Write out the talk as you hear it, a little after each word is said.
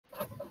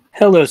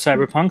Hello,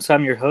 Cyberpunks.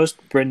 I'm your host,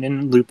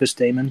 Brendan Lupus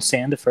Damon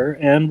Sandifer,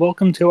 and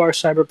welcome to our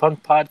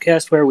Cyberpunk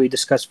podcast where we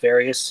discuss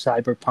various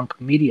cyberpunk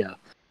media.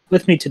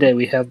 With me today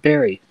we have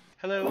Barry.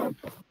 Hello.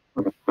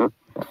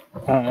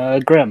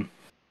 Grim,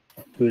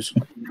 who's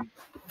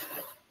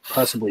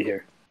possibly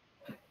here.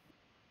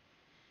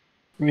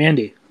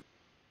 Randy.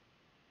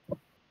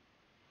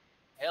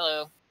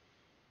 Hello.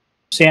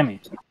 Sammy.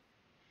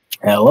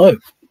 Hello.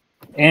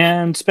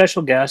 And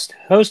special guest,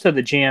 host of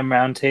the GM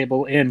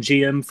Roundtable and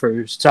GM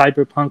for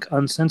Cyberpunk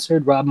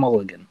Uncensored, Rob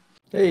Mulligan.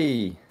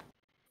 Hey.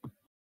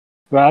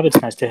 Rob,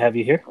 it's nice to have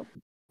you here.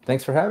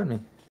 Thanks for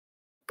having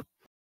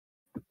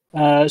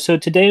me. So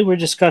today we're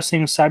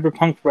discussing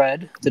Cyberpunk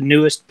Red, the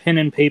newest pen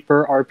and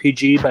paper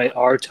RPG by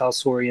R.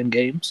 Talsorian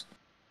Games.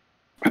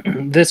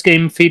 This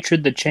game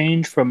featured the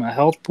change from a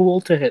health pool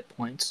to hit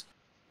points,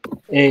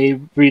 a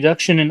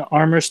reduction in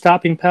armor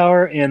stopping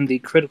power, and the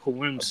critical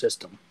wound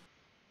system.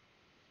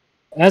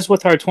 As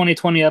with our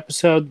 2020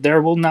 episode,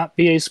 there will not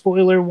be a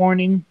spoiler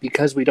warning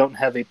because we don't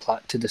have a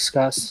plot to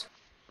discuss.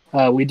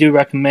 We do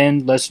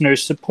recommend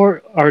listeners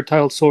support R.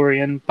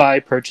 Talsorian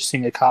by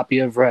purchasing a copy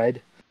of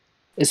Red,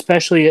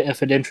 especially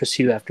if it interests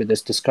you after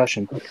this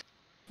discussion.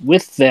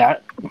 With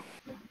that,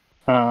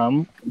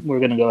 we're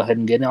going to go ahead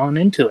and get on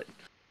into it.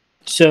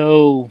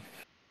 So,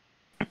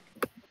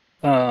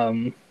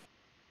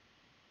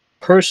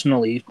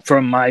 personally,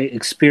 from my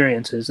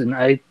experiences, and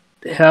I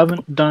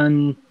haven't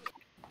done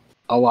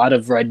a lot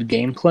of Red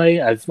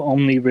gameplay. I've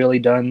only really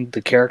done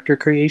the character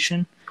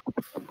creation.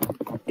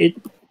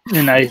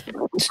 And I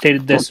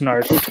stated this in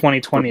our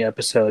 2020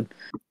 episode.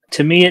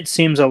 To me, it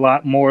seems a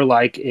lot more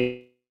like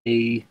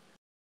if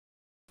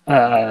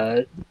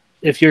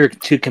you're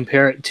to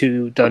compare it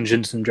to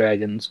Dungeons and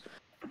Dragons,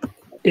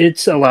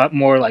 it's a lot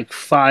more like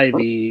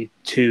 5e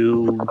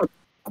to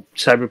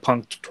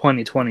Cyberpunk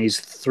 2020's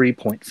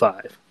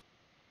 3.5,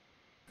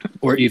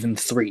 or even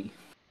 3.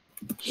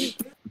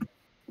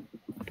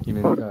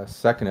 Even I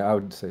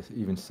would say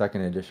even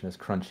second edition is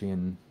crunchy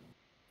and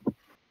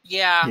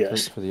Yeah.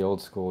 Yes. for the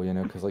old school,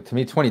 because like to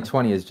me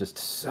 2020 is just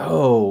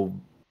so,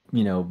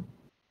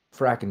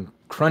 fracking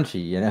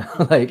crunchy,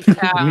 like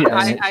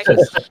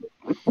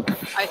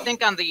I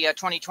think on the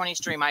 2020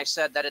 stream I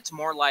said that it's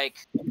more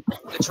like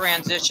the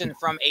transition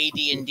from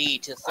AD&D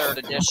to 3rd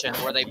edition,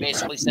 where they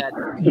basically said,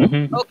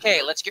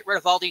 okay, let's get rid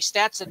of all these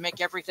stats and make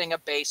everything a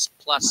base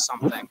plus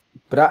something.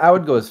 But I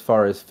would go as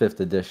far as 5th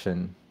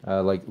edition,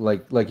 like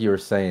you were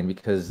saying,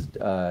 because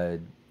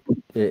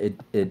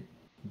it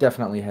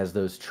definitely has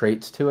those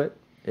traits to it.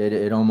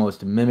 It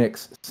almost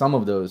mimics some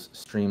of those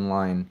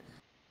streamline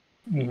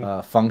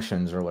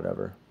functions or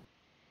whatever.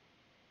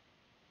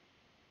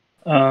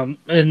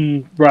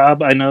 And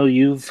Rob, I know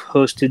you've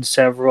hosted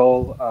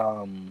several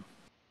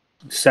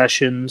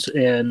sessions,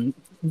 and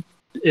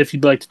if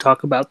you'd like to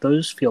talk about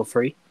those, feel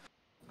free.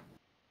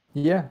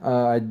 Yeah,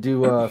 I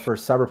do for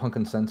Cyberpunk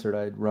Uncensored.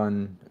 I've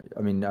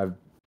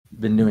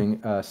been doing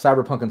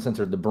Cyberpunk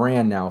Uncensored, the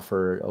brand, now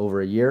for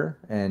over a year,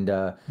 and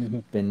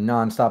been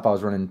nonstop. I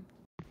was running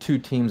 2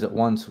 teams at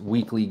once,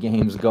 weekly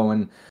games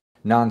going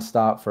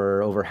nonstop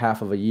for over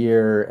half of a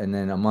year, and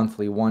then a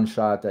monthly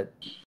one-shot that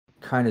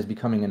kind of is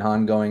becoming an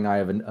ongoing. I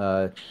have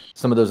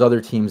some of those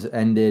other teams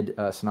ended,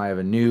 so now I have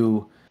a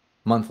new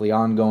monthly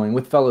ongoing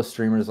with fellow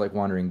streamers like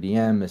Wandering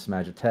DM, Miss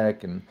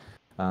Magitech, and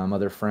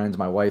other friends.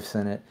 My wife's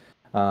in it.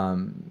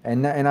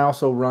 And I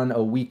also run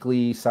a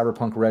weekly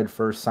Cyberpunk Red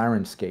for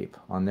Sirenscape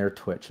on their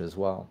Twitch as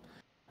well.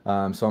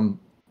 So I'm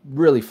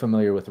really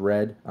familiar with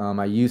Red.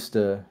 I used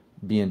to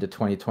be into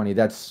 2020.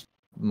 That's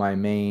my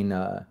main,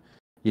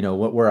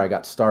 where I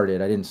got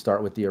started. I didn't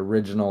start with the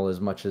original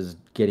as much as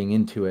getting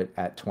into it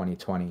at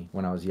 2020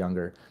 when I was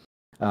younger.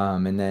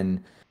 And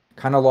then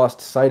kind of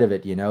lost sight of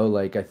it,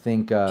 like I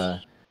think,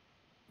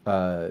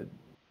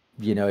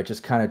 it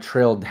just kind of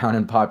trailed down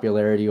in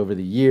popularity over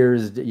the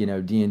years.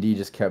 D&D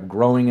just kept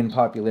growing in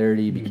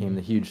popularity, became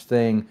the huge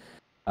thing.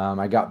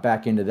 I got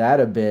back into that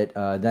a bit.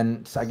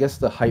 Then I guess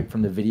the hype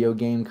from the video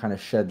game kind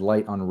of shed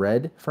light on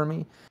Red for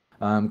me,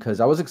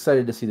 because I was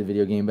excited to see the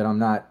video game, but I'm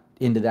not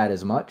into that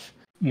as much.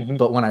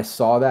 But when I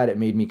saw that, it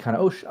made me kind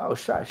of,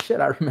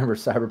 shit, I remember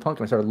Cyberpunk.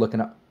 And I started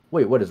looking up,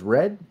 wait, what is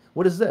Red?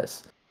 What is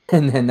this?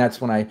 And then that's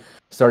when I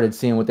started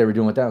seeing what they were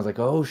doing with that. I was like,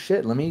 oh,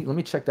 shit, let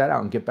me check that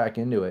out and get back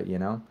into it,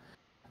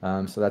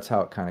 So that's how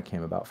it kind of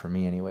came about for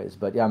me anyways.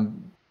 But yeah,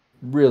 I'm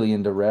really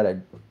into Red. I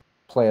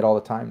play it all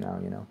the time now,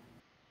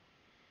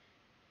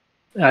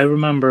 I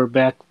remember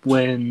back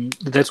when,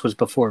 this was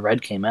before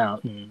Red came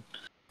out, and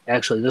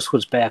actually this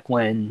was back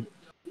when,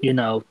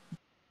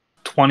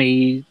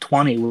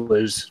 2020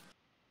 was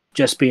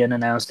just being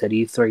announced at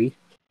E3,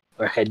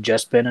 or had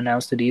just been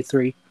announced at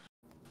E3.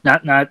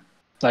 Not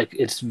like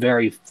it's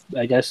very,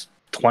 I guess,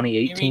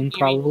 2018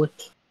 probably.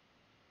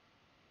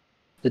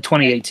 The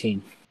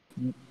 2018.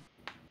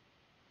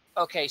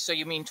 Okay, so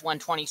you mean when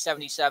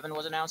 2077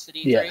 was announced at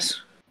E3? Yes.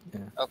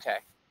 Yeah. Okay.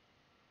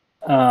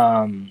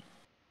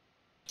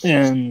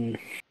 And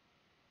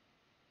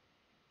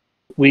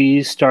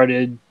we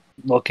started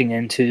looking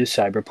into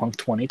Cyberpunk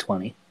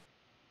 2020.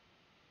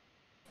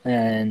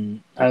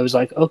 And I was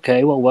like,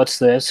 okay, well, what's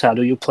this? How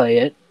do you play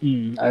it?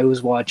 I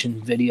was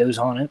watching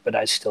videos on it, but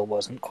I still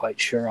wasn't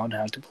quite sure on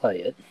how to play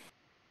it.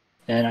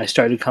 And I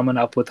started coming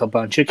up with a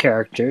bunch of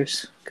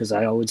characters, because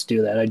I always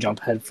do that. I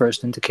jump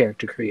headfirst into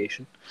character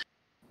creation.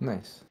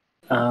 Nice.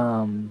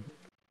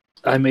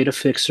 I made a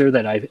fixer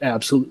that I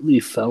absolutely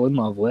fell in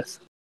love with.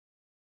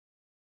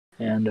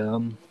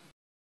 And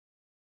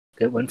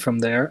it went from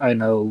there. I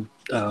know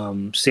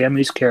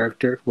Sammy's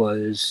character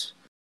was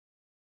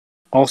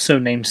also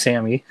named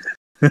Sammy.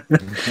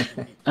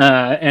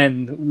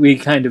 And we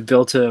kind of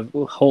built a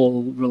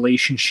whole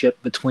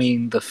relationship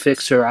between the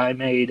fixer I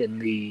made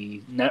and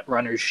the net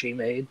runners she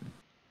made,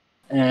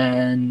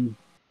 and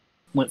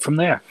went from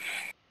there.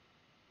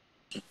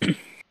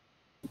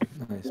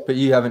 Nice. But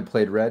you haven't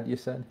played Red, you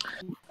said?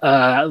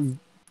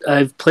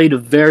 I've played a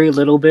very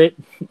little bit,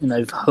 and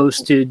I've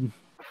hosted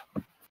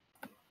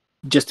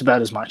just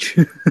about as much.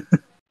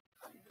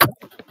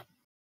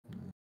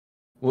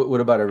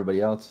 What about everybody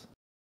else?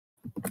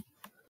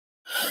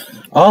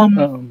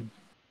 I've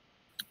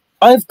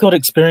got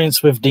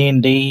experience with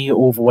D&D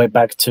all the way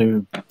back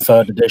to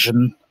 3rd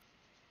edition.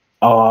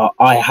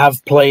 I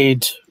have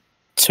played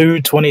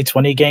 2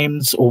 2020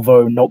 games,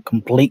 although not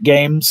complete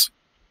games,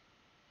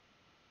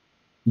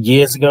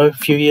 a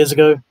few years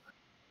ago,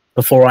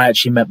 before I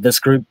actually met this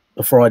group,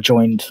 before I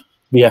joined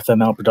the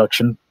FML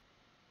production.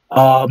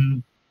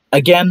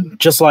 Again,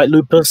 just like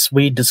Lupus,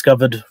 we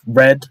discovered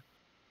Red.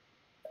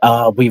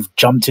 We've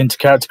jumped into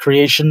character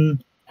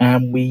creation,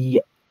 and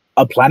we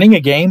are planning a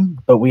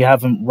game, but we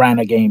haven't ran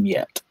a game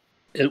yet.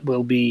 It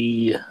will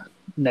be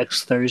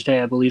next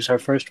Thursday, I believe, is our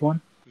first one.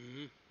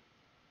 Mm-hmm.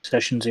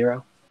 Session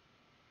 0.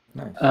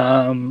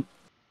 Nice.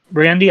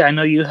 Randy, I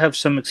know you have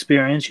some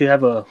experience. You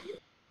have a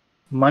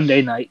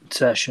Monday night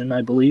session,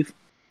 I believe.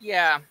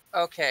 Yeah,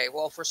 okay.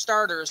 Well, for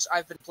starters,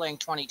 I've been playing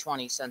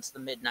 2020 since the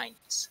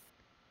mid-90s.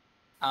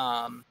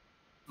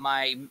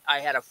 I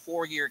had a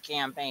 4-year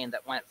campaign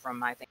that went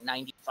from, I think,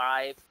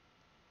 95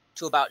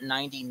 to about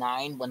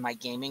 99 when my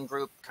gaming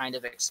group kind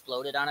of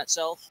exploded on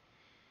itself.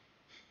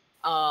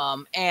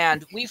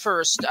 And we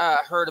first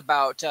heard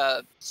about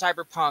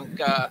Cyberpunk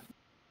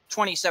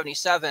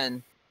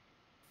 2077,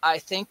 I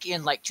think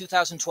in like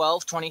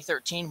 2012,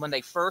 2013, when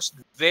they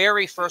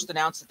very first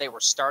announced that they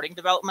were starting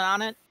development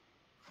on it.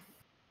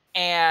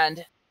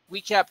 And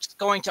we kept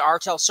going to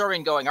Artel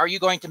Sorin going, are you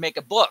going to make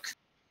a book?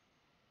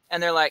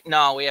 And they're like,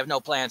 no, we have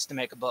no plans to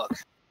make a book.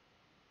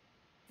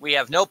 We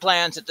have no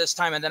plans at this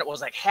time. And then it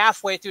was like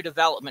halfway through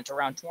development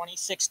around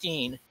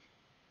 2016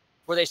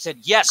 where they said,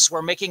 yes,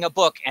 we're making a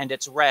book and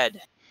it's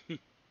Red.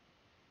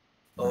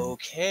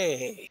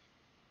 Okay.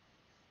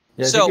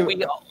 Yeah, so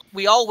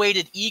we all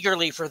waited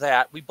eagerly for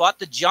that. We bought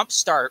the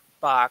Jumpstart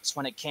box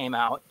when it came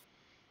out.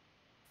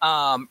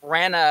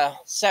 Ran a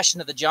session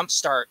of the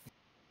Jumpstart.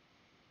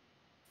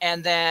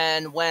 And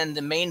then when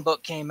the main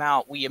book came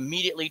out, we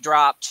immediately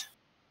dropped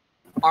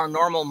our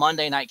normal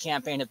Monday night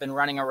campaign. Have been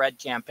running a Red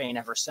campaign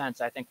ever since.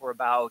 I think we're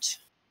about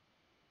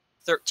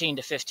 13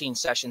 to 15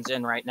 sessions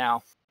in right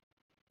now.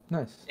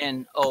 Nice.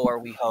 And are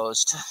we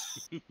hosed?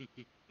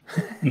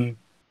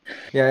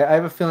 Yeah, I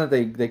have a feeling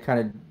that they kind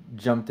of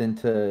jumped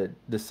into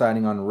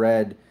deciding on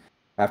Red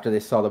after they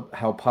saw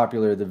how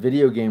popular the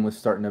video game was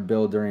starting to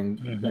build during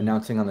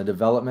announcing on the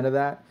development of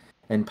that,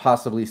 and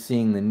possibly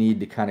seeing the need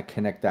to kind of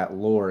connect that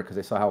lore because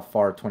they saw how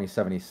far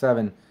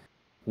 2077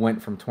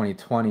 went from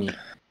 2020.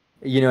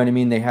 You know what I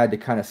mean? They had to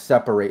kind of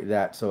separate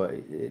that so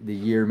the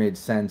year made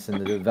sense in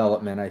the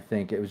development. I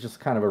think it was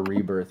just kind of a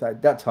rebirth.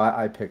 That's how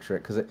I picture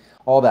it because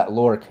all that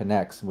lore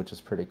connects, which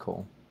is pretty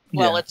cool.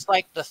 Well, it's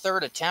like the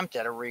third attempt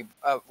at a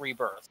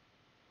rebirth.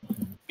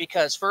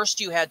 Because first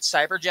you had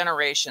Cyber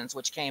Generations,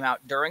 which came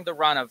out during the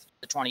run of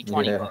the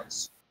 2020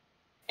 books.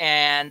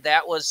 And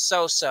that was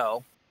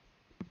so-so.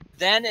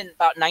 Then in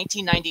about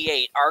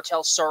 1998,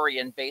 Artel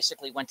Sorin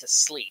basically went to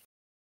sleep.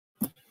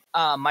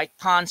 Mike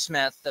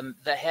Pondsmith,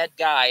 the head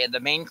guy and the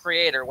main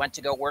creator, went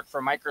to go work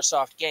for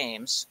Microsoft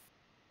Games.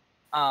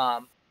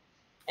 And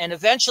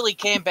eventually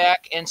came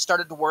back and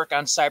started to work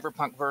on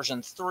Cyberpunk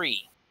version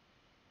 3.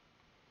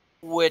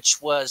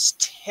 Which was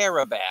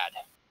bad.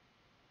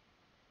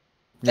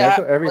 Yeah, I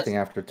thought everything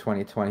after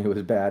 2020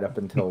 was bad up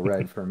until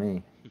Red for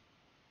me.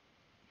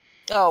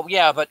 Oh,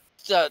 yeah, but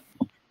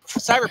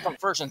Cyberpunk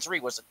version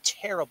 3 was a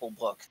terrible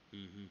book.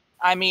 Mm-hmm.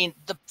 I mean,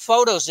 the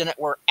photos in it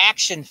were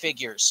action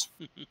figures.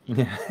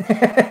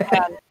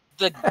 And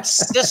the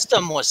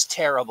system was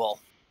terrible.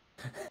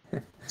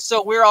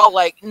 So we're all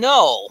like,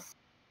 no.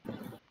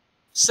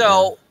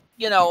 So,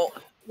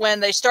 when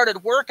they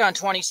started work on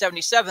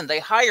 2077, they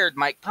hired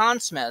Mike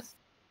Pondsmith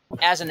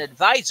as an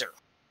advisor.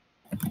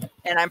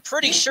 And I'm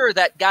pretty sure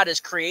that got his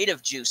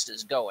creative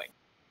juices going.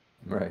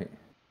 Right.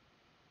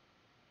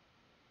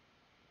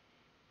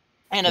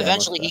 And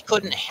eventually he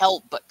couldn't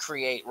help but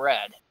create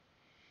Red.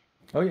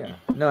 Oh, yeah.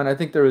 No, and I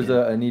think there was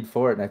a need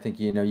for it. And I think,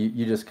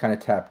 you just kind of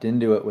tapped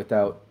into it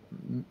without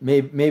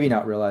maybe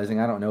not realizing,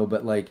 I don't know,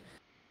 but like,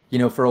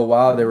 for a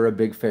while they were a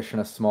big fish in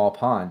a small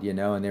pond,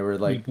 and they were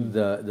like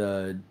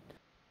the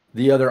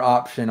the other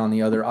option on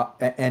the other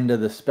end of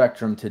the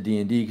spectrum to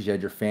D&D, because you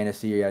had your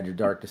fantasy, you had your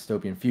dark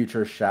dystopian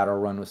future.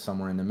 Shadowrun was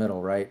somewhere in the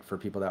middle, right? For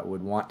people that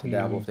would want to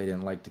dabble if they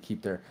didn't like to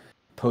keep their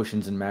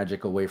potions and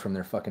magic away from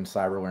their fucking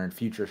cyberware and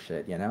future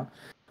shit, you know?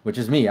 Which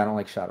is me. I don't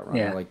like Shadowrun.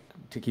 Yeah. I like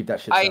to keep that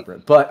shit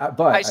separate. But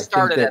I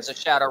started think as a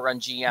Shadowrun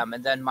GM,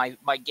 and then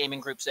my gaming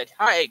group said,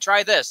 "Hey,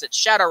 try this.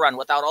 It's Shadowrun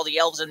without all the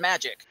elves and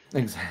magic."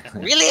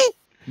 Exactly. Really?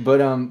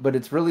 But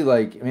it's really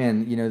like,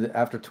 man, you know,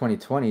 after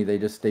 2020, they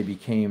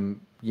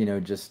became, you know,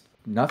 just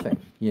nothing.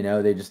 You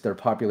know, their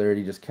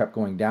popularity just kept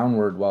going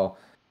downward, while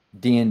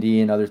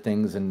D&D and other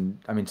things, and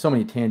I mean, so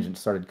many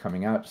tangents started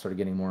coming out, started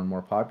getting more and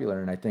more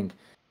popular. And I think,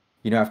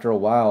 you know, after a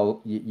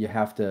while, you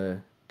have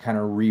to kind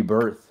of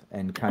rebirth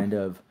and kind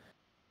of,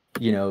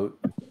 you know,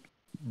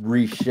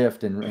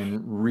 reshift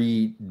and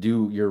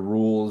redo your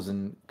rules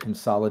and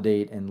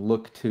consolidate and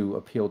look to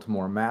appeal to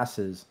more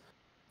masses,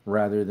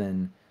 rather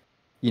than,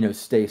 you know,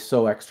 stay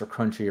so extra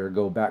crunchy or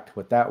go back to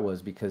what that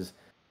was. Because,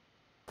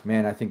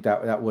 man, I think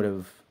that would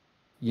have,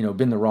 you know,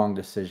 been the wrong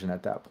decision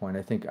at that point.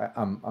 I think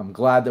I'm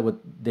glad that what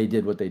they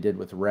did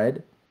with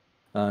Red,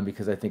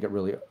 because I think it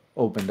really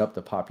opened up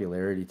the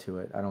popularity to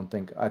it.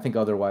 I think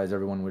otherwise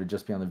everyone would have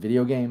just been on the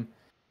video game.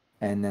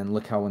 And then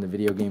look how when the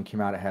video game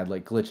came out, it had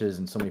like glitches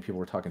and so many people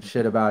were talking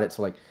shit about it.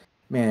 So like,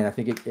 man, I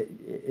think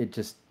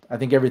I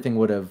think everything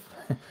would have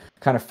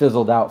kind of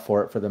fizzled out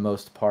for the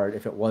most part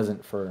if it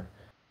wasn't for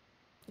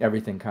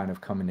everything kind of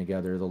coming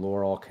together, the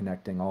lore all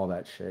connecting, all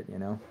that shit, you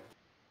know?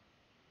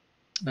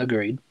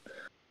 Agreed.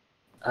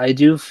 I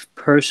do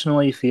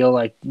personally feel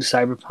like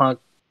Cyberpunk,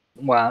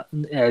 well,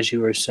 as you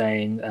were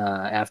saying,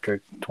 after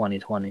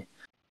 2020,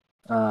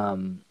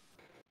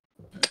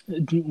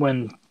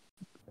 when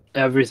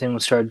everything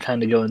started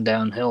kind of going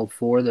downhill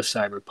for the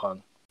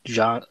Cyberpunk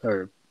genre,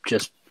 or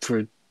just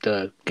for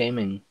the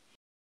gaming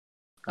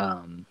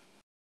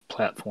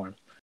platform,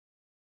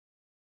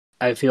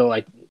 I feel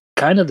like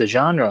kind of the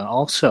genre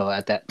also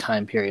at that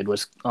time period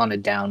was on a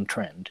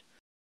downtrend,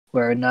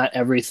 where not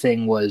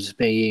everything was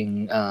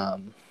being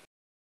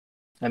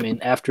I mean,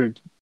 after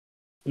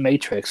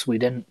Matrix, we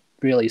didn't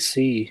really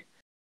see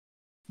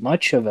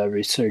much of a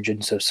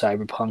resurgence of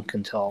Cyberpunk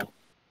until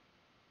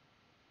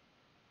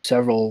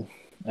several,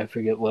 I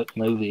forget what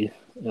movie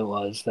it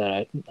was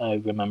that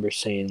I remember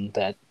seeing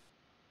that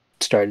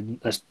started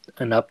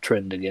an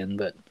uptrend again.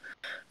 But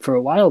for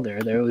a while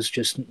there was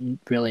just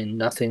really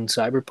nothing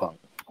Cyberpunk.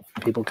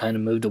 People kind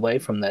of moved away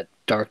from that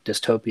dark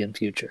dystopian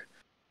future.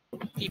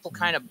 People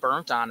kind of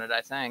burnt on it,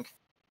 I think.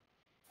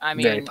 I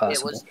mean, Very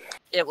possible.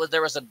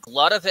 there was a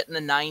glut of it in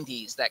the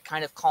 90s that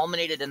kind of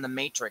culminated in the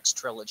Matrix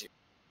trilogy.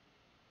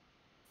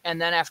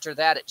 And then after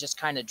that, it just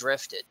kind of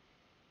drifted.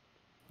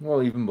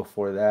 Well, even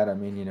before that, I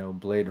mean, you know,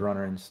 Blade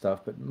Runner and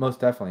stuff, but most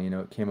definitely, you know,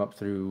 it came up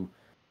through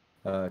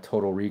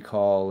Total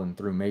Recall and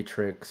through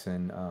Matrix,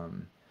 and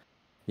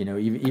you know,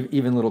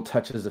 even little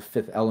touches of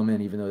Fifth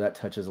Element, even though that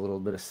touches a little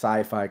bit of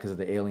sci-fi because of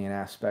the alien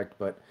aspect.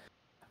 But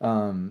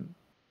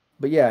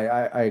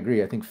yeah, I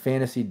agree. I think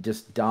fantasy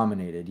just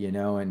dominated, you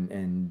know,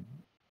 and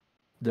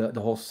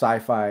the whole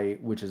sci-fi,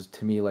 which is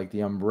to me like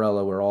the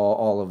umbrella where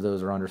all of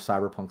those are under.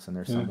 Cyberpunk's in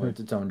there somewhere. Mm-hmm. It's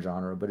its own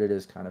genre, but it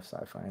is kind of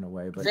sci-fi in a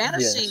way. But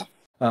fantasy. Yes.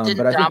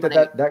 But I think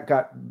that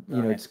got,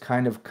 you know, it's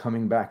kind of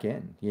coming back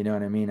in. You know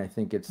what I mean? I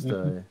think it's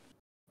the,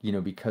 you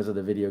know, because of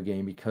the video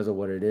game, because of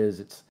what it is.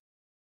 It's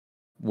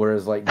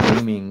whereas like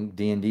gaming,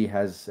 D&D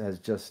has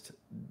just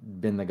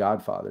been the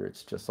godfather.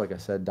 It's just, like I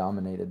said,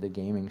 dominated the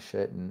gaming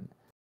shit, and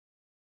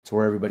it's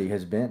where everybody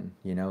has been.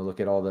 You know,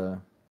 look at all the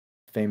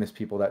famous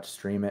people that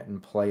stream it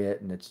and play it,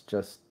 and it's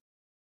just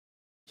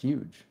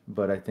huge.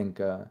 But I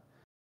think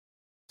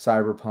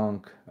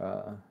Cyberpunk,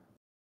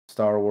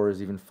 Star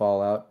Wars, even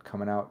Fallout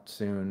coming out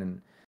soon,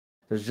 and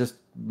there's just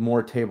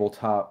more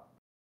tabletop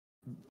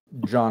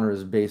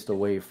genres based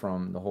away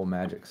from the whole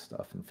magic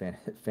stuff and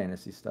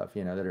fantasy stuff,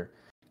 you know, that are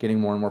getting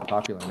more and more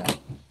popular now.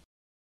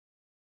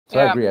 So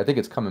yeah. I agree. I think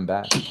it's coming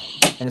back.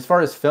 And as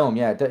far as film,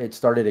 yeah, it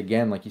started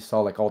again, like you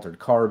saw, like Altered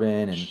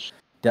Carbon and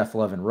Death,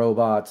 Love, and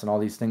Robots and all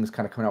these things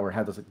kind of coming out where it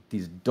had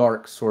these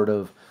dark sort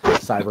of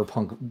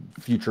cyberpunk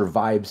future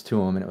vibes to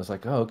them. And it was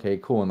like, oh, okay,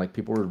 cool. And like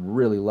people were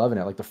really loving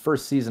it. Like the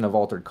first season of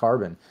Altered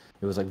Carbon,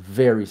 it was like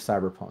very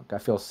cyberpunk. I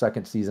feel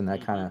second season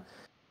that kind of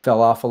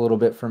fell off a little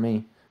bit for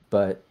me.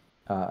 But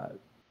I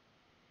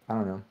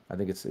don't know. I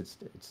think it's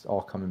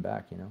all coming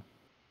back, you know?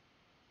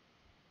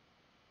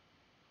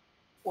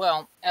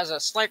 Well, as a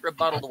slight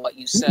rebuttal to what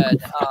you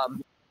said,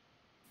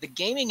 the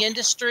gaming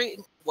industry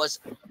was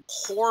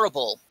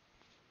horrible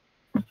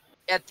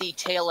at the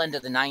tail end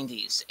of the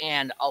 90s,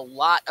 and a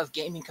lot of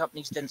gaming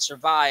companies didn't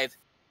survive.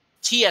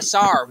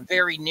 TSR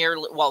very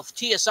nearly, well,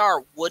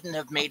 TSR wouldn't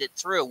have made it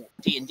through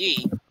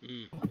D&D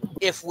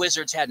if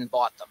Wizards hadn't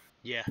bought them.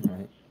 Yeah.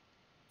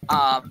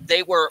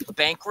 They were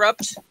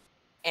bankrupt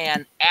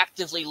and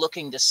actively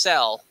looking to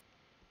sell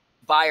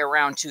by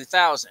around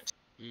 2000.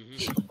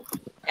 Mm-hmm.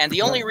 And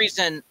the only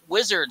reason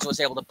Wizards was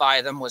able to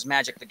buy them was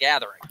Magic the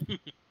Gathering.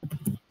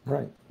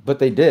 Right. But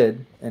they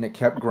did, and it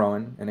kept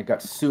growing, and it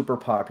got super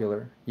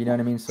popular. You know what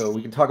I mean? So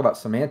we can talk about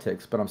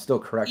semantics, but I'm still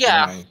correct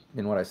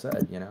in what I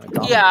said. You know?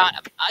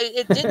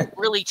 It didn't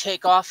really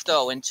take off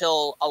though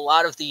until a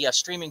lot of the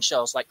streaming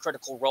shows like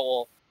Critical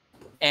Role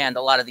and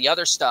a lot of the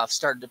other stuff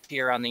started to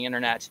appear on the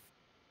internet,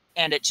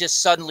 and it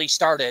just suddenly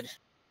started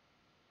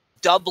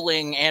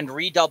doubling and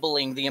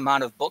redoubling the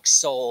amount of books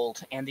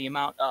sold and the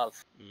amount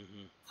of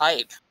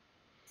hype.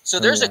 So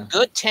there's a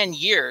good 10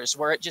 years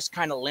where it just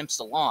kind of limps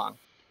along.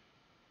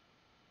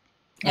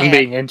 I'm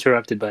being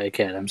interrupted by a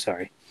cat. I'm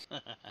sorry.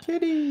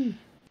 Kitty.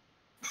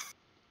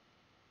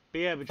 But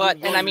yeah, between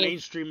going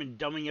mainstream and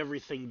dumbing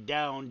everything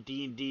down,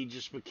 D&D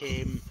just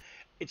became,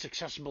 it's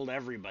accessible to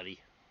everybody.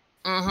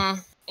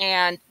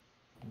 And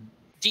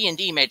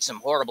D&D made some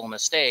horrible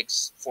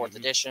mistakes, 4th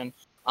edition,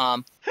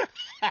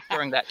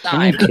 during that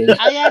time.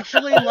 I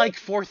actually like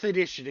 4th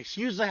edition.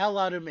 Excuse the hell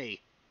out of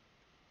me.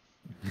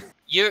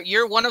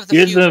 You're one of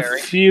the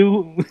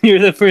few. You're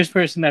the first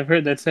person I've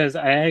heard that says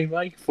I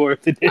like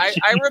 4th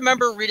edition. I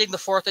remember reading the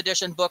 4th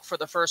edition book for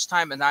the first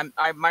time, and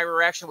my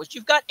reaction was,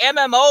 "You've got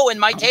MMO in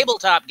my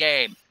tabletop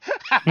game."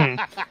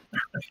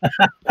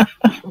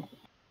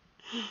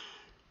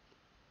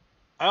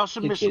 I also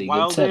miss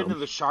Wildland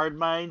and the Shard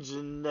Mines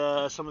and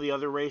some of the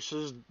other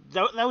races.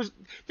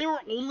 They were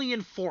only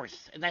in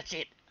 4th, and that's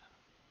it.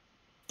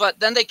 But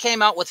then they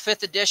came out with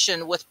 5th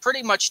edition with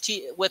pretty much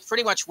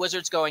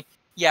Wizards going,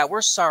 "Yeah,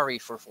 we're sorry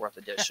for 4th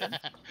edition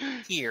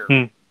here."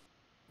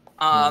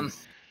 But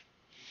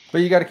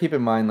you got to keep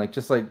in mind, like,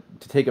 just like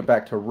to take it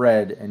back to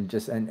Red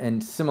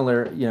and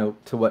similar, you know,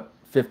 to what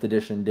 5th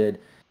edition did.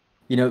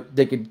 You know,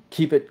 they could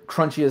keep it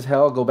crunchy as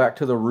hell, go back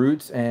to the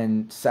roots,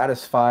 and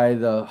satisfy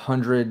the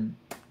 100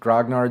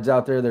 grognards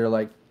out there. They're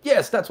like,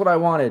 yes, that's what I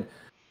wanted.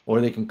 Or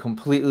they can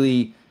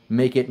completely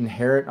make it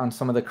inherit on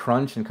some of the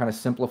crunch and kind of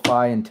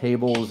simplify in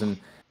tables and,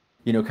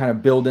 you know, kind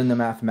of build in the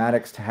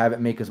mathematics to have it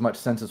make as much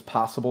sense as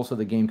possible so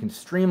the game can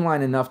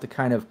streamline enough to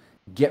kind of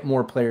get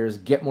more players,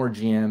 get more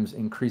GMs,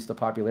 increase the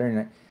popularity.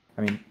 And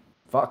I mean,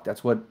 fuck,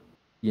 that's what,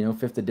 you know,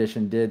 5th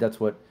edition did. That's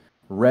what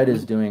Red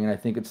is doing, and I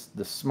think it's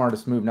the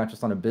smartest move, not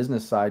just on a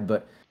business side,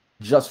 but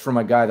just from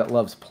a guy that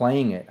loves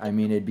playing it. I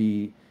mean, it'd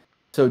be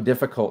so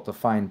difficult to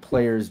find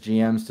players,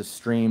 GMs to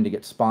stream, to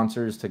get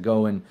sponsors, to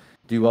go and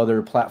do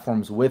other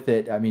platforms with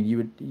it. I mean,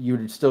 you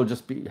would still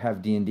just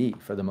have D&D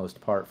for the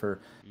most part for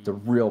the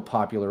real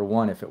popular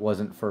one if it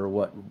wasn't for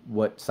what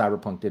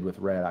Cyberpunk did with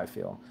Red, I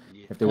feel.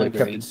 If they would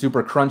have kept it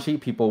super crunchy,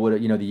 people would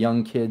have, you know, the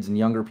young kids and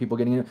younger people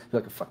getting it, be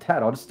like, fuck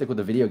that, I'll just stick with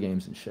the video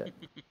games and shit.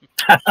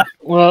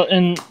 Well,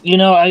 and, you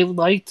know, I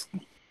liked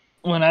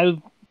when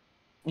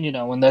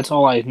that's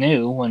all I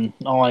knew, when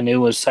all I knew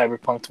was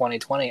Cyberpunk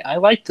 2020, I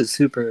liked the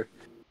super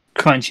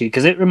crunchy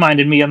because it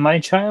reminded me of my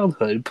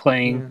childhood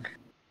playing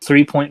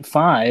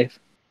 3.5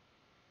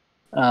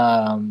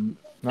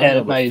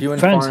 at my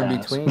friend's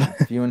house.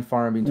 Few and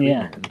far in between.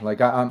 Yeah.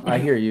 Like, I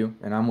hear you,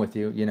 and I'm with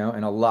you, you know,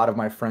 and a lot of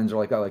my friends are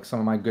like that. Like, some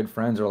of my good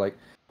friends are like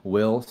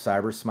Will,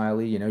 Cyber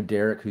Smiley, you know,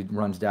 Derek, who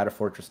runs Data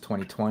Fortress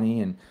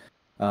 2020, and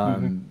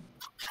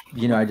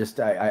you know,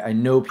 I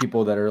know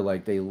people that are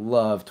like, they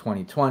love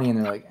 2020 and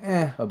they're like,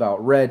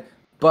 about Red,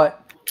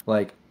 but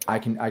like I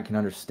can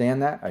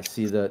understand that. I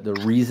see the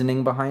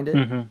reasoning behind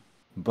it,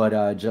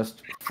 but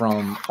just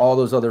from all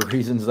those other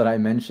reasons that I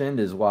mentioned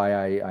is why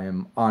I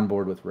am on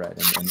board with Red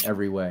in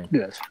every way.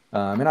 Yes.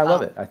 And I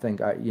love it. I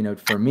think you know,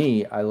 for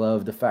me, I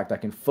love the fact I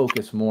can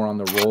focus more on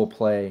the role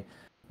play,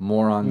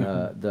 more on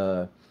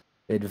the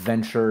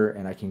adventure,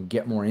 and I can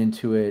get more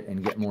into it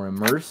and get more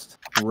immersed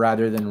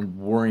rather than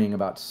worrying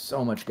about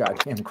so much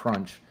goddamn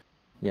crunch,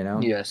 you know?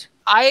 Yes.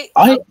 I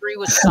agree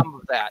with some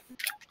of that.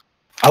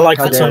 I like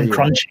the term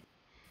crunchy.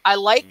 I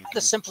like the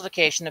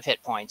simplification of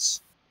hit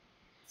points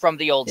from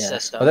the old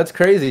system. Oh, that's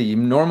crazy.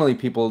 Normally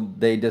people,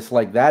 they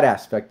dislike that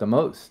aspect the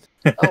most.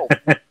 Oh.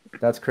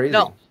 That's crazy.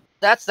 No,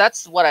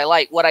 that's what I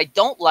like. What I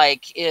don't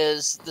like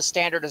is the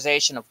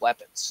standardization of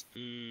weapons.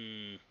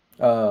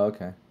 Oh,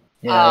 okay.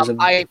 Yeah, I was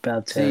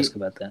about to ask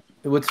about that.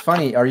 What's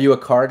funny, are you a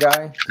car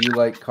guy? Do you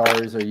like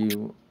cars? Are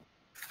you...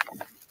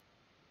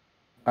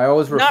 I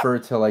always refer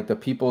to like the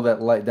people that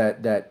like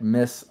that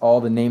miss all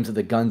the names of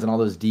the guns and all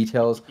those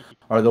details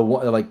are the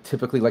one, like,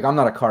 typically, like, I'm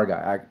not a car guy.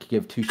 I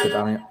give two shits.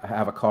 I don't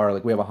have a car.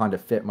 Like, we have a Honda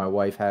Fit my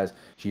wife has.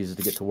 She uses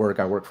to get to work.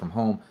 I work from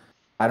home.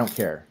 I don't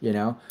care, you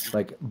know?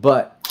 Like,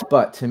 but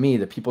to me,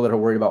 the people that are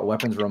worried about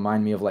weapons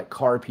remind me of like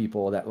car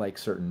people that like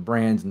certain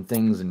brands and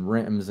things and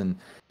rims and,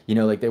 you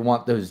know, like they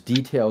want those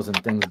details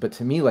and things. But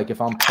to me, like,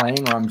 if I'm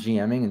playing or I'm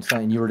GMing and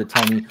something, you were to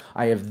tell me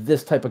I have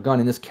this type of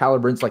gun in this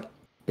caliber, it's like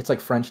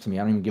French to me.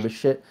 I don't even give a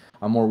shit.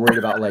 I'm more worried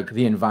about like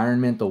the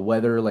environment, the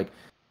weather, like,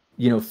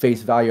 you know,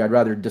 face value. I'd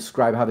rather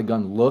describe how the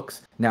gun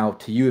looks. Now,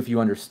 to you, if you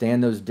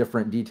understand those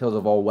different details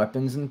of all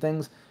weapons and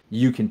things,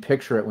 you can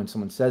picture it when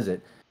someone says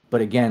it. But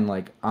again,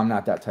 like, I'm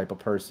not that type of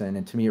person.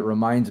 And to me, it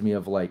reminds me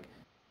of like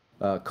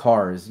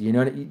cars. You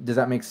know, does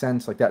that make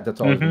sense? Like that's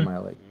always been my,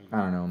 like,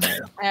 I don't know.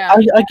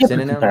 I get the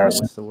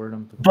comparison. What's the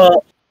word?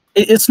 But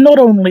it's not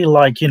only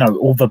like, you know,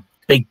 all the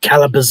big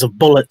calibers of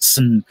bullets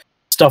and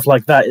stuff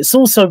like that. It's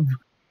also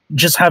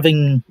just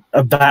having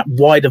that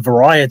wider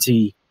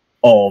variety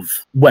of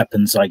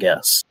weapons, I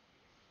guess.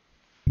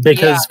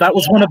 Because that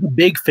was one of the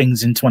big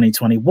things in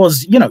 2020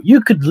 was,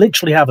 you could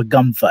literally have a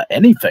gun for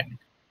anything.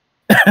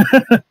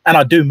 And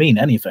I do mean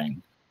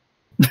anything.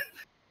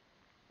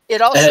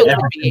 It also would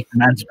be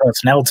from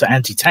anti-personnel to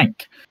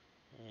anti-tank.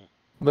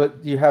 But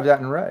you have that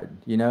in red.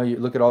 You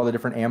look at all the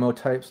different ammo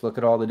types, look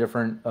at all the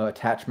different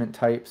attachment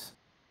types.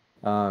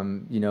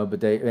 But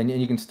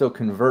you can still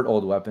convert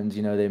old weapons.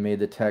 They made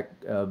the tech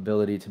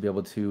ability to be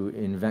able to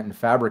invent and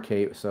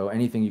fabricate. So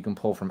anything you can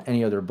pull from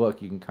any other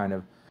book, you can kind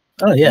of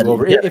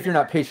over. If you're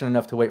not patient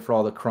enough to wait for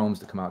all the chromes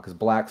to come out, because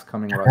black's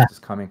coming, rust is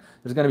coming.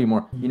 There's going to be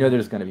more.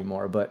 There's going to be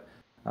more. But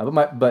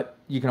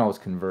you can always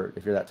convert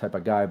if you're that type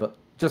of guy. But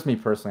just me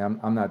personally,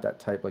 I'm not that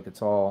type. Like,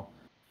 it's all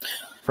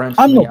French.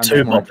 I'm just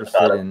more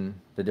interested in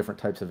the different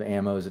types of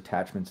ammos,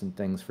 attachments, and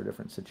things for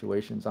different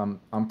situations.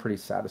 I'm pretty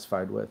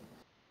satisfied with.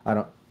 I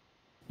don't.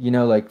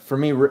 Like for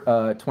me,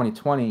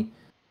 2020,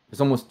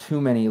 there's almost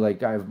too many.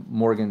 Like I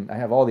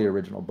have all the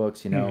original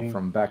books,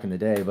 from back in the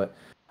day. But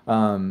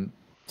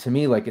to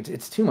me, like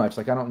it's too much.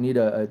 Like I don't need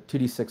a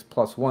 2d6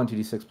 plus 1,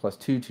 2d6 plus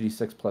 2,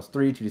 2d6 plus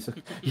 3,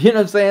 2d6. You know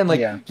what I'm saying?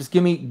 Like just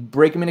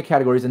break them into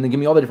categories, and then give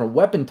me all the different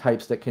weapon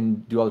types that can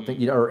do all the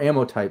things, or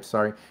ammo types.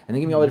 Sorry, and then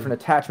give me all the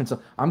different attachments.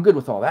 So I'm good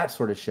with all that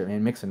sort of shit,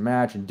 man. Mix and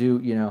match and do,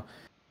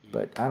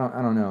 But I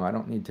don't know. I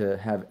don't need to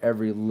have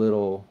every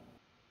little.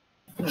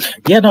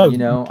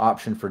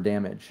 Option for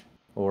damage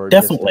or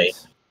definitely.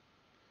 Distance.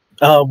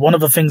 One of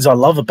the things I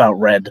love about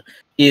Red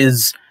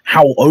is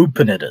how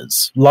open it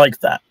is, like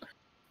that.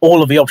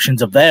 All of the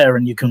options are there,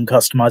 and you can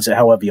customize it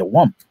however you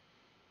want.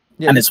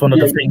 Yeah, and it's one of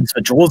the things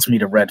that draws me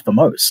to Red the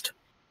most.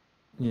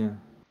 Yeah,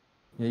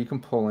 you can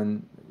pull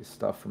in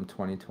stuff from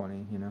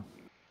 2020.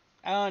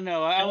 I don't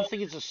know. I don't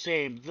think it's the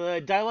same.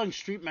 The Dialogue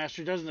Street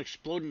Master doesn't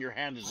explode in your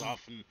hand as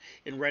often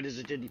in Red as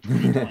it did in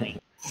 2020.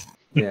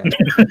 Yeah.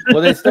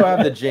 Well, they still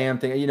have the jam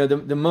thing.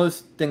 The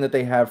most thing that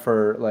they have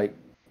for like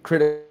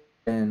critical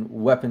and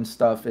weapon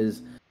stuff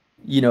is,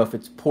 if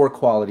it's poor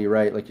quality,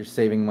 right? Like you're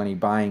saving money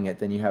buying it,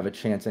 then you have a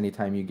chance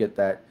anytime you get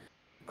that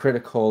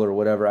critical or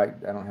whatever. I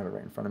don't have it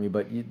right in front of me,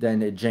 but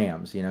then it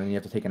jams, and you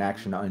have to take an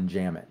action to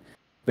unjam it.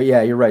 But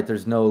yeah, you're right.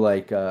 There's no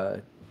like,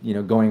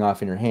 going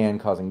off in your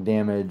hand causing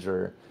damage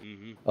or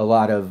a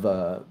lot of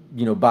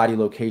body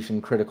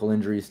location critical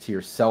injuries to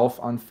yourself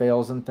on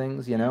fails and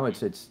things.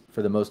 It's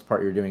for the most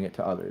part you're doing it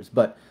to others.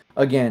 But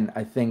again,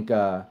 I think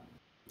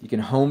you can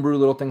homebrew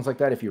little things like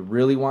that if you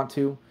really want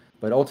to.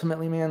 But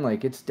ultimately, man,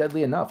 like it's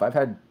deadly enough. I've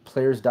had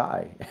players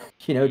die,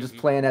 just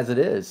playing as it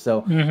is.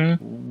 So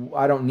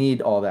I don't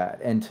need all that.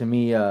 And to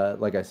me,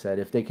 like I said,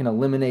 if they can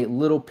eliminate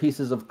little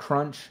pieces of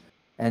crunch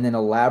and then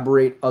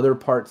elaborate other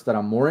parts that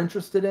I'm more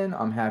interested in,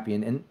 I'm happy.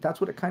 And that's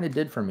what it kind of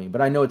did for me.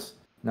 But I know it's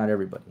not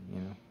everybody,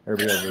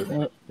 Everybody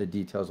has the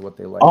details of what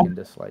they like and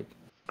dislike.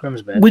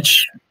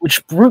 Which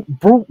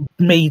brought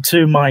me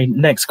to my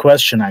next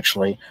question,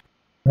 actually.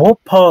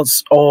 What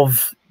parts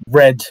of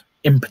Red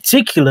in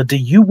particular do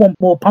you want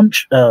more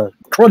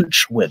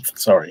crunch with?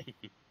 Sorry.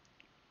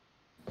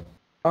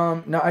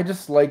 No, I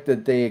just like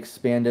that they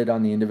expanded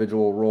on the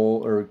individual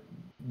role or,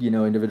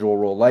 individual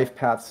role life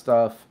path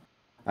stuff.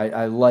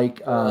 I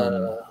like,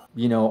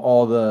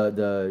 all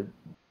the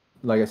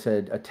like I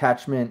said,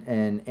 attachment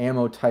and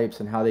ammo types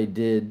and how they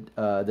did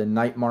the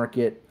night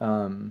market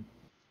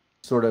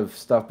sort of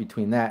stuff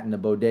between that and the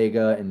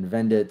bodega and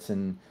Vendits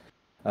and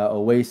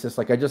Oasis.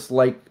 Like I just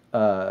like,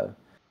 to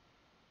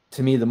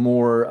me, the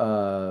more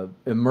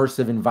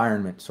immersive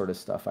environment sort of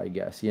stuff, I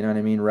guess. You know what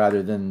I mean?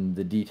 Rather than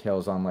the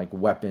details on like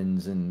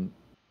weapons and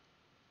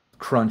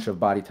crunch of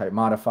body type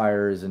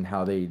modifiers and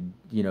how they,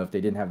 if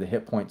they didn't have the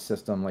hit point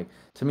system. Like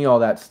to me, all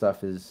that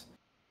stuff is...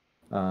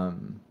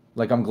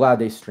 like I'm glad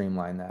they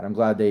streamlined that. I'm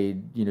glad they,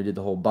 did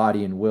the whole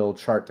body and will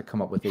chart to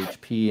come up with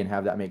HP and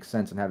have that make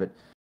sense and have it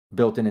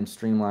built in and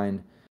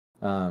streamlined.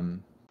 I'd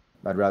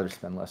rather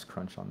spend less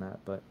crunch on that,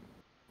 but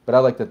I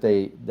like that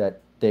they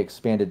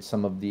expanded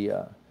some of the,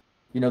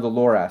 the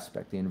lore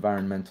aspect, the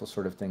environmental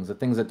sort of things, the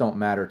things that don't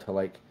matter to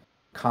like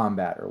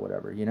combat or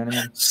whatever. You know what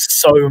I mean?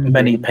 So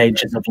many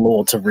pages of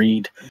lore to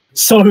read.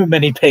 So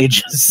many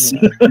pages.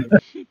 Yeah.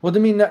 Well, to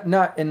me,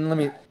 not and let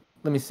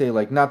me say,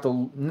 like, not the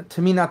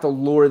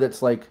lore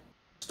that's like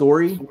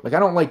story. Like I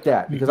don't like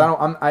that because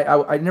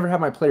I never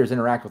have my players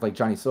interact with like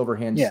Johnny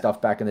Silverhand's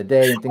stuff back in the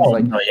day and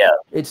things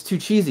it's too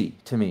cheesy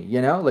to me,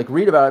 like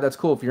read about it, that's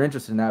cool if you're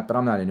interested in that, but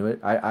I'm not into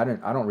it. I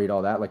don't read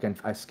all that. Like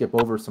I skip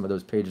over some of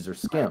those pages or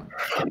skim.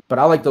 But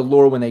I like the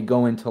lore when they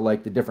go into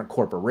like the different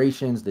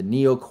corporations, the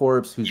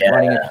Neocorps, who's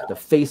running it, the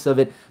face of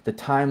it, the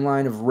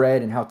timeline of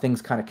Red and how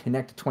things kind of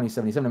connect to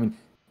 2077. I mean,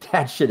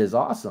 that shit is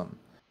awesome.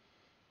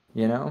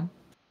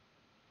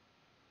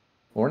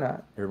 Or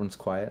not. Everyone's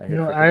quiet.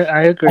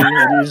 I agree.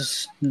 It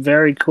is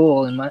very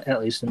cool,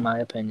 at least in my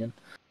opinion.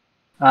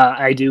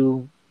 I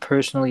do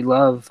personally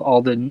love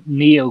all the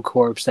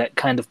Neocorps that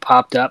kind of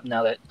popped up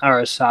now that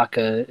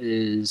Arasaka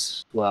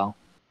is,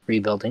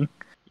 rebuilding.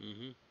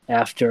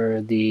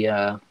 After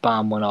the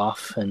bomb went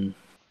off and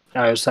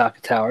Arasaka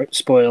Tower.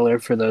 Spoiler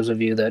for those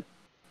of you that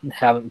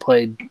haven't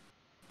played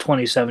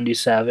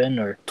 2077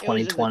 or It was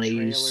in the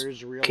 2020's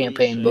trailers, really,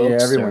 campaign so- books.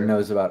 Yeah, everyone or-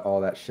 knows about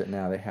all that shit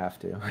now. They have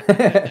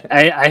to.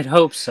 I'd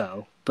hope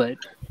so, but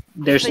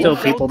there's If they still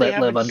don't, people they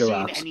that live haven't under seen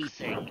rocks.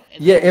 anything.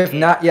 It's Yeah, if okay.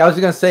 not, I was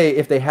gonna say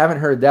if they haven't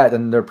heard that,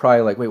 then they're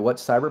probably like, "Wait,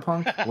 what's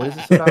Cyberpunk? What is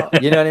this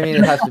about?" You know what I mean?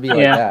 It has to be like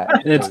Yeah,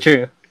 that. it's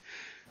true.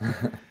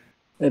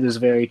 It is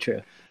very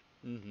true.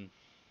 Mm-hmm.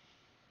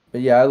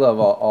 But yeah, I love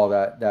all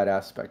that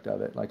aspect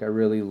of it. Like, I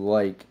really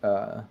like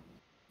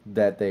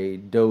that they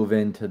dove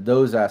into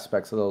those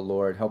aspects of the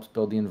lore. It helps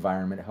build the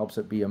environment. It helps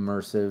it be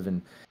immersive,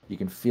 and you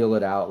can feel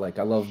it out. Like,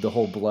 I love the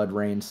whole Blood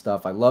Rain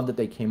stuff. I love that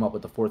they came up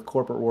with the Fourth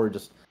Corporate War,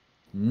 just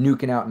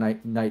nuking out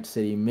Night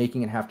City,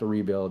 making it have to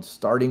rebuild,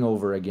 starting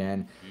over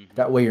again.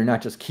 That way you're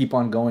not just keep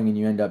on going and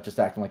you end up just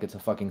acting like it's a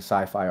fucking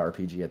sci-fi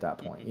RPG at that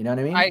point. You know what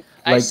I mean? I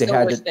Like,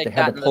 still wish they'd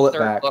gotten the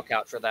third book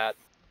out for that.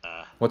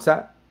 What's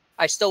that?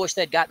 I still wish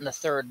they'd gotten the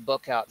third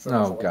book out for the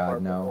Oh, Fourth God,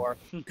 Corporate no. War.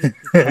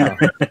 No.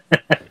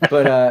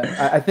 But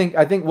I think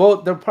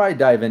well, they'll probably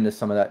dive into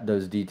some of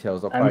those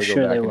details. They'll I'm probably sure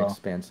go back they and will.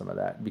 expand some of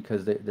that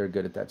because they're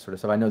good at that sort of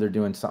stuff. I know they're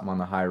doing something on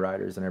the High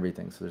Riders and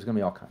everything, so there's gonna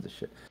be all kinds of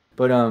shit.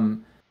 But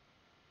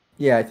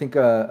yeah, I think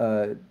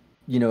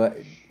you know,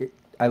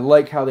 I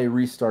like how they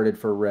restarted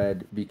for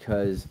Red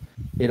because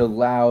it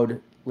allowed,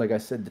 like I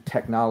said, the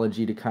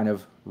technology to kind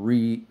of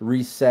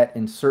reset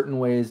in certain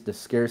ways, the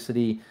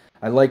scarcity.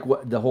 I like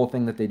what the whole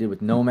thing that they did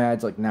with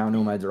nomads. Like, now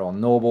nomads are all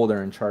noble.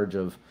 They're in charge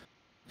of,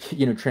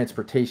 you know,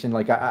 transportation.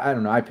 Like, I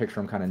don't know. I picture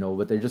them kind of noble,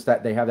 but they're just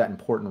that they have that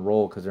important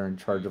role because they're in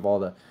charge of all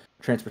the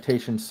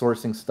transportation,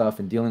 sourcing stuff,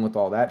 and dealing with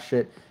all that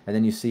shit. And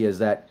then you see as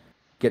that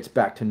gets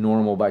back to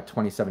normal by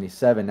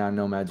 2077, now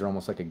nomads are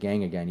almost like a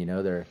gang again. You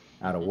know, they're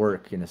out of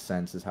work in a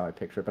sense, is how I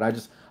picture it. But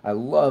I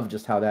love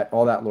just how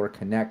all that lore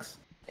connects.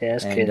 Yeah,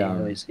 it's kidding. I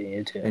always see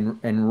you too.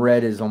 And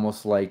Red is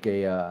almost like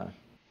a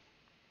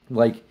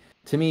like,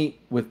 to me,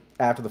 with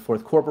after the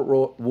Fourth Corporate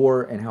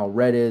War and how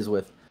Red is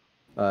with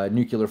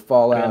nuclear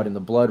fallout and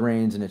the blood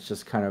rains, and it's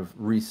just kind of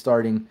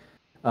restarting.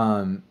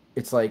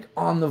 It's like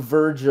on the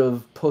verge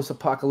of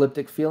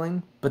post-apocalyptic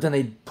feeling, but then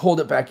they pulled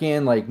it back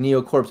in, like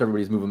Neocorps.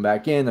 Everybody's moving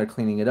back in, they're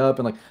cleaning it up,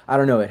 and like, I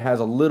don't know, it has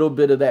a little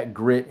bit of that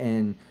grit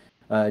and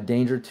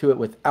danger to it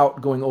without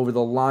going over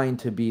the line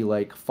to be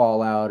like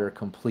Fallout or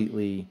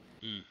completely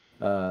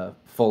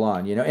full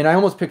on, you know. And I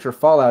almost picture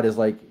Fallout as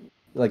like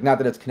not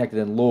that it's connected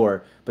in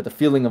lore, but the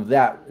feeling of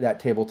that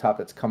tabletop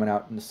that's coming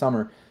out in the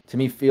summer to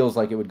me feels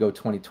like it would go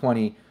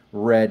 2020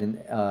 Red and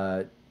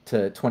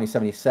to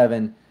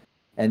 2077,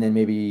 and then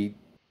maybe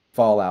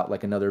Fallout,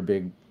 like another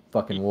big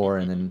fucking war,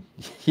 and then,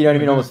 you know what I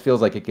mean? Almost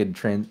feels like it could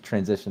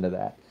transition to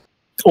that.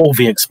 All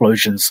the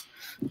explosions.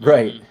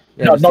 Right.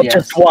 Yeah, No, not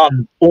just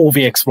one, all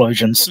the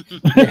explosions.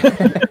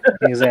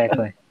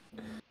 Exactly.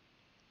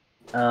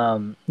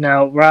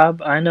 Now,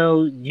 Rob, I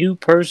know you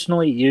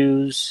personally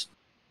use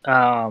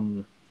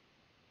Roll20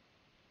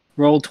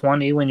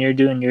 when you're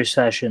doing your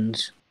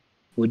sessions.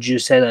 Would you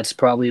say that's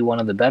probably one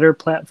of the better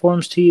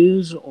platforms to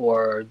use,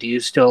 or do you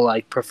still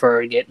like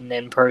prefer getting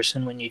in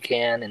person when you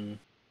can and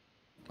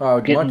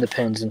getting the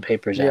pens and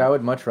papers out? Yeah, I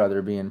would much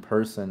rather be in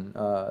person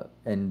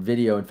and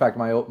video. In fact,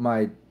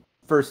 my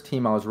first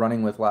team I was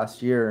running with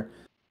last year,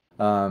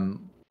 a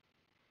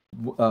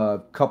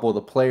couple of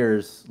the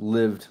players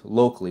lived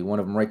locally. One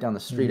of them right down the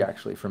street,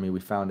 actually, from me.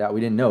 We found out.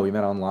 We didn't know. We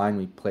met online.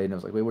 We played, and I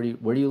was like, "Wait,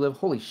 where do you live?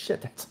 Holy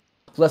shit, that's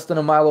less than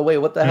a mile away.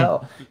 What the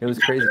hell?" It was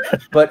crazy.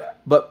 But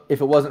if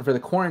it wasn't for the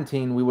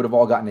quarantine, we would have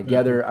all gotten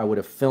together. I would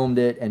have filmed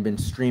it and been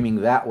streaming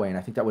that way, and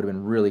I think that would have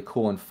been really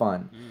cool and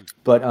fun.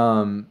 But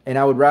and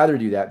I would rather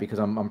do that because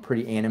I'm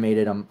pretty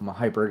animated. I'm a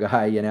hyper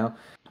guy, you know.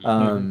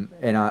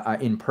 And I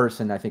in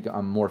person, I think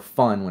I'm more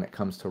fun when it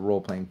comes to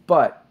role playing.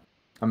 But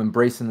I'm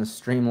embracing the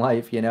stream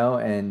life, you know,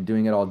 and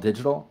doing it all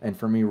digital. And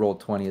for me,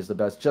 Roll20 is the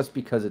best, just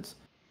because it's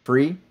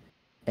free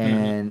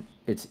and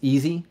it's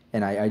easy,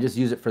 and I just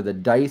use it for the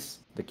dice,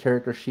 the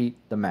character sheet,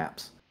 the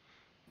maps.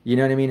 You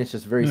know what I mean? It's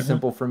just very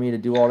simple for me to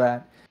do all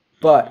that.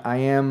 But I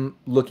am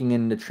looking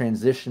into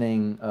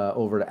transitioning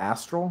over to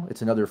Astral.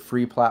 It's another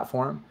free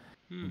platform,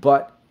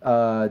 but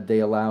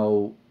they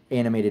allow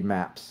animated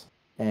maps.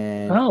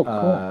 And cool.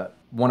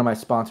 One of my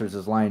sponsors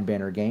is Lion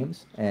Banner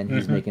Games, and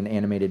he's making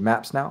animated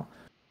maps now.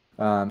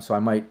 So I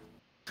might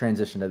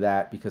transition to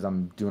that because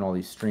I'm doing all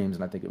these streams,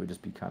 and I think it would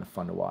just be kind of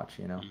fun to watch,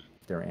 you know,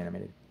 if they're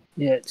animated.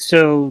 Yeah,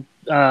 so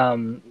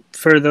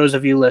for those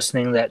of you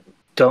listening that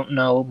don't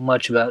know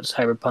much about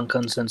Cyberpunk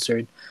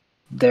Uncensored,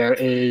 there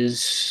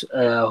is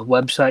a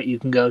website you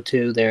can go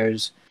to.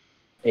 There's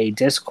a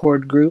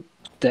Discord group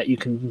that you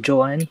can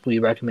join. We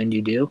recommend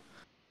you do.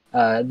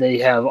 They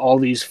have all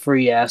these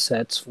free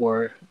assets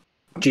for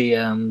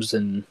GMs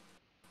and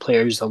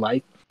players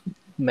alike,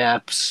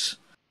 maps.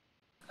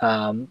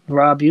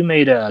 Rob, you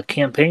made a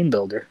campaign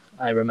builder,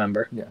 I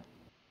remember.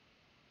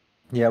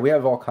 Yeah, we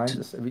have all kinds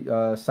of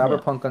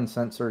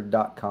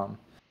cyberpunkuncensored.com.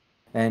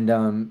 And you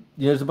know,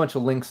 there's a bunch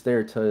of links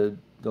there to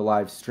the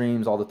live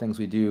streams, all the things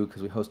we do,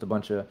 because we host a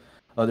bunch of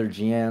other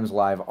GMs,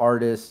 live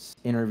artists,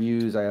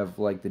 interviews. I have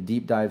like the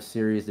Deep Dive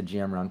series, the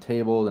GM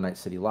Roundtable, the Night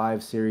City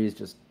Live series,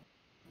 just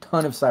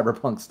ton of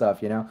Cyberpunk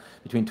stuff, you know,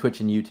 between Twitch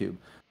and YouTube.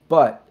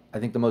 But I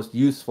think the most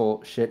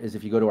useful shit is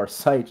if you go to our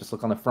site, just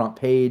look on the front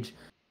page.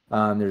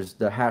 There's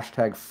the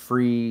hashtag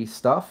free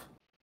stuff.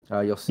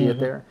 You'll see it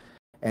there.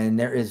 And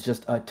there is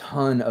just a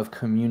ton of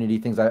community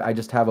things. I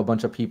just have a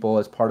bunch of people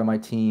as part of my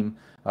team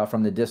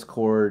from the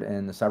Discord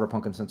and the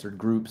Cyberpunk Uncensored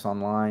groups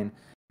online.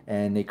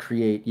 And they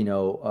create,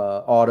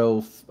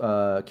 auto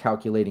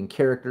calculating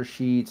character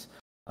sheets,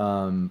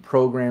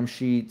 program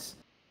sheets.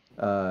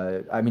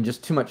 I mean,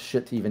 just too much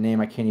shit to even name.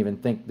 I can't even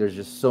think. There's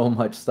just so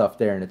much stuff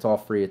there, and it's all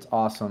free. It's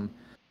awesome.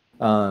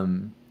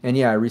 And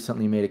yeah, I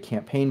recently made a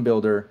campaign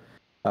builder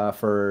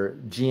for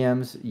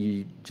GMs.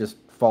 You just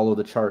follow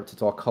the charts.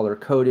 It's all color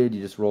coded.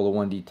 You just roll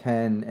a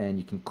 1d10, and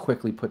you can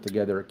quickly put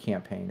together a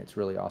campaign. It's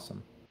really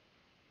awesome.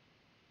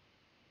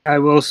 I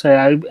will say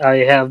I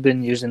have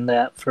been using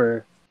that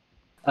for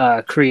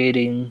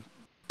creating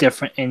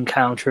different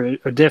encounters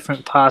or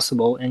different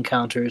possible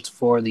encounters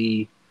for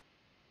the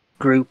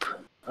group.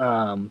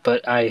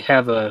 But I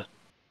have a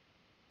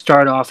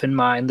start off in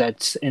mind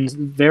that's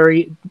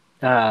very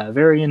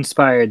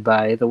inspired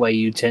by the way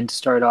you tend to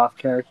start off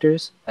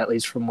characters, at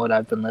least from what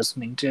I've been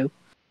listening to.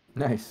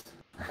 Nice.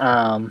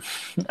 I'm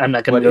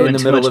not going to go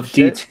into middle of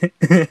detail.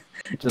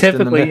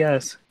 Typically,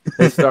 yes.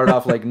 They start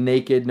off like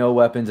naked, no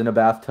weapons, in a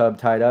bathtub,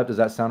 tied up. Does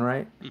that sound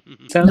right?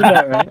 Sounds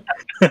about right.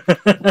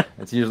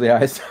 That's usually how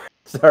I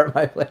start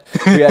my play.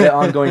 We had an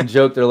ongoing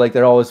joke.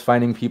 They're always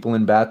finding people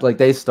in bath.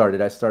 Like I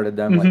started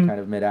them like kind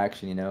of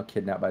mid-action,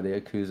 kidnapped by the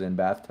Yakuza in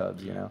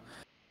bathtubs,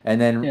 And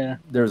then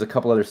there was a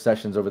couple other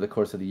sessions over the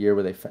course of the year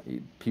where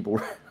people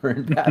were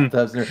in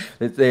bathtubs. And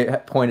they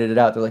pointed it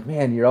out. They're like,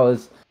 "Man, you're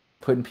always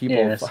putting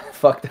people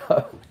fucked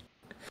up."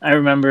 I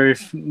remember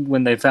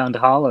when they found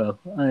Hollow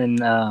and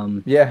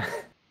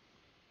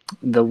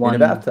the one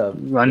in a bathtub.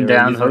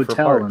 Rundown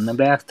hotel in the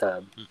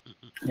bathtub.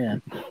 Yeah.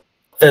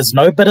 There's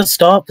no better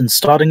start than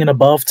starting in a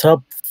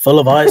bathtub full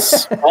of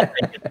ice.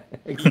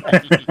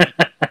 Exactly.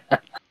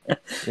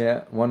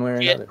 Yeah, one way or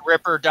another. Get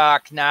Ripper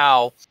Doc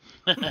now.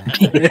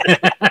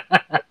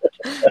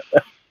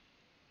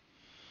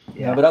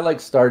 Yeah, but I like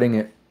starting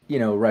it,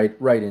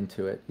 right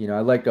into it. I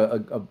like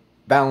a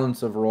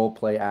balance of role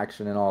play,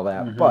 action, and all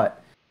that.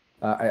 But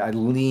I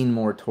lean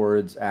more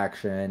towards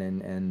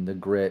action and the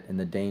grit and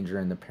the danger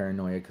and the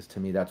paranoia, because to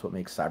me that's what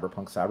makes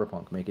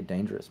cyberpunk. Make it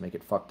dangerous, make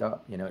it fucked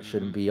up. It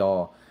shouldn't be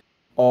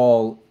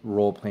all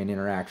role playing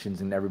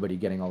interactions and everybody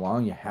getting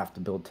along. You have to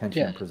build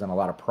tension and present a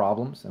lot of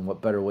problems. And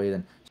what better way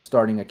than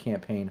starting a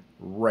campaign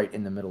right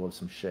in the middle of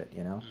some shit?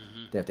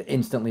 They have to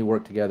instantly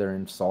work together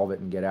and solve it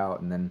and get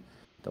out, and then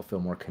they'll feel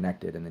more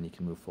connected, and then you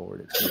can move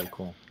forward. It's really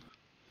cool.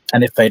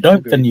 And if they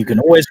don't, then you can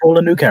always roll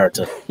a new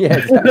character. Yeah,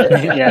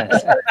 exactly.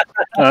 Yes.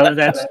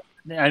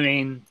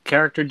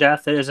 Character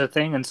death is a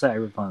thing in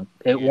Cyberpunk.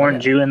 It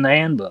warns you in the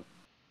handbook.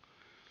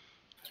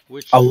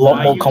 Which a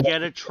lot more you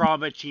get a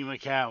trauma team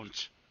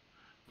account.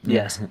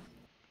 Yes.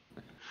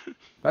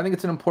 I think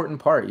it's an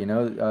important part,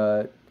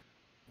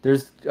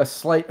 there's a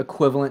slight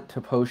equivalent to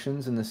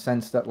potions in the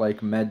sense that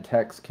like med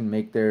techs can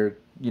make their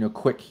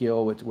quick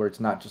heal where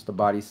it's not just a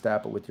body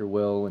stat but with your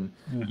will, and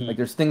like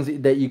there's things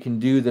that you can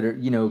do that are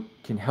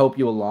can help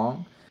you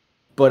along.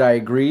 But I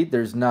agree,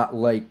 there's not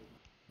like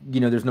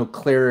there's no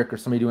cleric or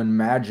somebody doing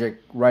magic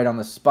right on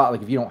the spot.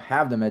 Like if you don't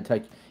have the med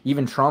tech,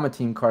 even trauma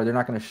team card, they're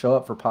not going to show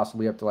up for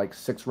possibly up to like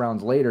 6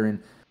 rounds later,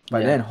 and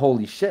by then,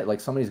 holy shit,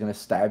 like somebody's going to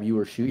stab you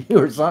or shoot you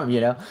or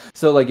something,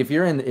 So like if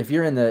you're in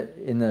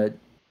the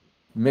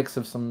mix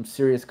of some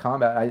serious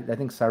combat, I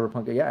think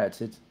Cyberpunk,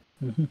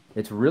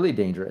 it's really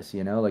dangerous,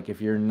 like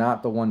if you're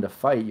not the one to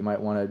fight, you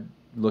might want to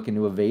look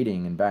into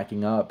evading and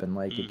backing up, and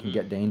like it can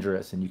get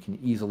dangerous and you can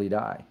easily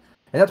die.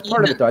 And that's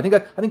part of it though. I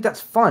think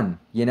that's fun,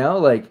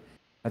 like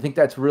I think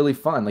that's really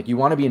fun. Like you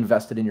want to be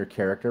invested in your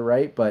character,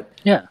 right? But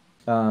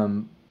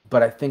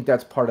but I think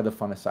that's part of the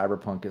fun of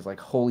Cyberpunk is like,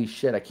 holy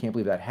shit, I can't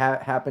believe that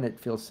happened. It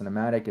feels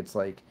cinematic. It's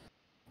like,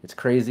 it's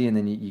crazy. And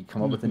then you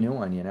come up with a new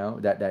one,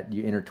 that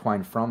you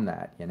intertwine from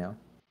that,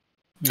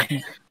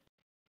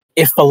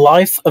 If the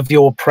life of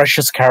your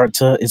precious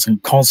character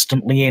isn't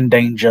constantly in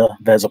danger,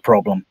 there's a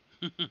problem.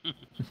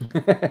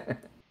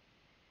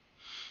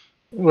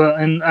 Well,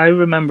 and I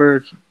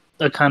remember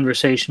a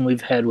conversation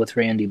we've had with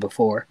Randy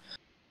before,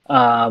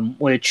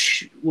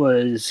 which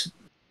was,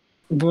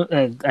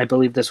 I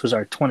believe this was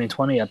our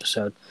 2020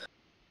 episode.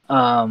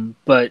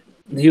 But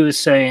he was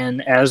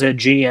saying, as a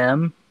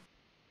GM,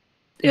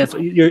 if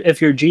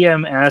your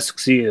GM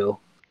asks you,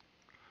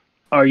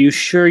 "Are you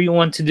sure you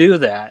want to do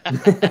that?"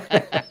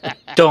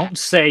 Don't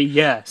say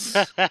yes.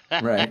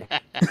 Right.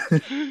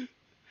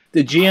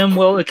 The GM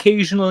will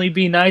occasionally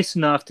be nice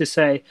enough to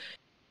say,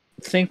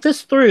 "Think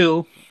this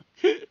through.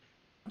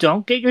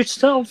 Don't get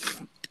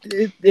yourself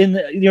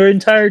your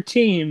entire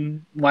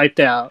team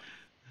wiped out."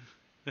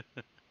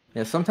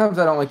 Yeah, sometimes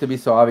I don't like to be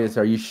so obvious.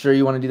 Are you sure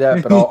you want to do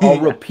that? But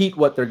I'll repeat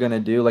what they're going to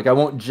do. Like, I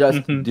won't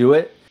just do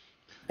it.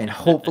 And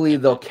hopefully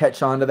they'll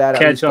catch on to that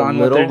at least a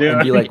little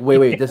and be like,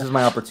 wait, this is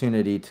my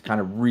opportunity to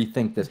kind of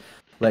rethink this.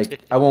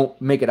 Like, I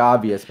won't make it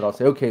obvious, but I'll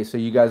say, okay, so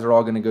you guys are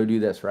all going to go do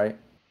this, right?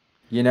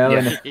 And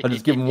I'll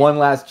just give them one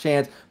last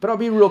chance. But I'll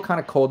be real kind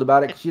of cold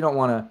about it because you don't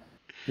want to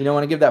you know,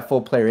 want to give that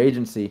full player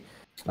agency.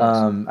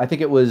 I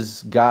think it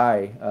was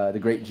Guy, the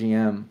great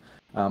GM,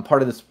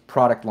 part of this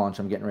product launch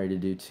I'm getting ready to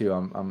do too.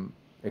 I'm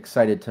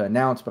excited to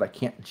announce, but I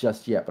can't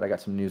just yet. But I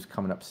got some news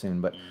coming up soon.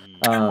 But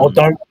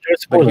don't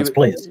spoil us,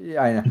 please.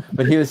 Yeah, I know.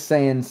 But he was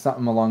saying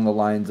something along the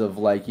lines of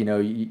like, you know,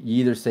 you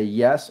either say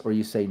yes or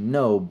you say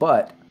no,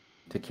 but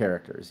to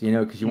characters, you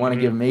know, because you want to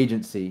give them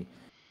agency,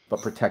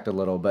 but protect a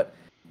little. But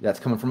that's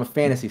coming from a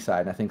fantasy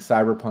side, and I think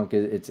Cyberpunk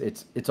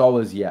it's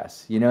always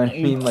yes. You know what I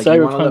mean? Like Cyberpunk,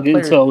 you want to let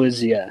players, it's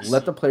always yes.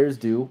 Let the players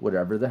do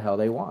whatever the hell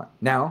they want.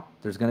 Now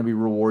there's going to be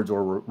rewards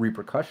or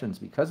repercussions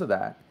because of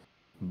that,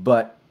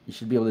 but you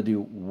should be able to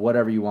do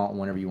whatever you want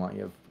whenever you want.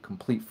 You have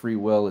complete free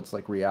will. It's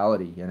like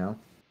reality, you know.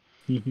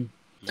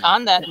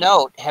 On that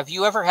note, have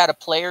you ever had a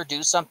player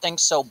do something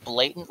so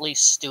blatantly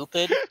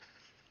stupid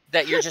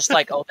that you're just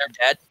like, oh, they're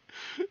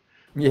dead?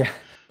 Yeah.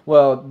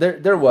 Well,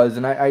 there was,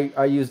 and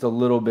I used a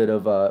little bit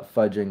of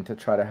fudging to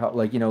try to help,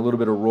 like, you know, a little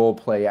bit of role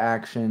play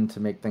action to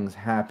make things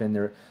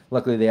happen.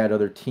 Luckily, they had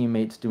other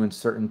teammates doing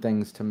certain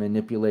things to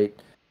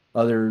manipulate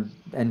other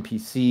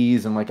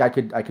NPCs, and like I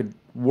could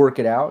work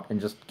it out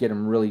and just get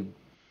them really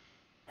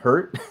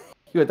hurt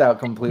without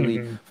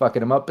completely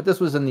fucking them up. But this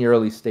was in the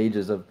early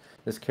stages of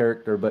this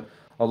character. But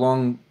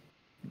along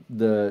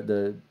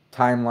the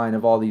timeline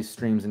of all these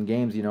streams and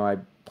games, you know, I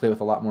play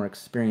with a lot more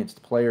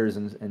experienced players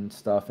and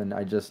stuff, and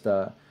I just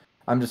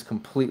I'm just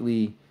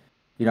completely,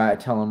 you know, I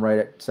tell them right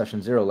at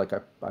session 0, like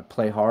I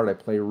play hard, I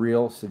play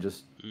real, so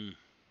just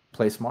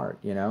play smart,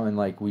 you know, and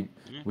like we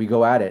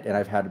go at it. And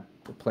I've had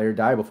a player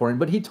die before,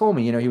 but he told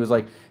me, you know, he was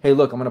like, hey,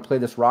 look, I'm gonna play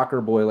this rocker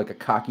boy like a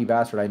cocky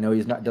bastard. I know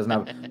doesn't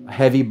have a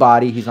heavy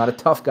body, he's not a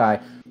tough guy,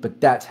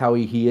 but that's how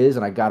he is,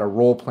 and I gotta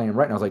role play him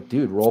right. And I was like,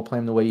 dude, role play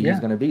him the way he's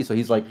gonna be. So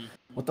he's like,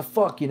 what the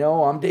fuck, you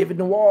know, I'm David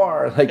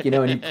Noir, like, you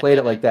know, and he played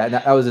it like that, and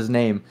that was his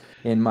name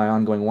in my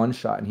ongoing one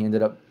shot, and he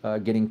ended up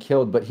getting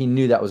killed, but he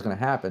knew that was going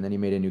to happen. Then he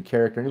made a new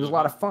character, and it was a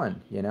lot of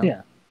fun, you know.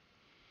 Yeah.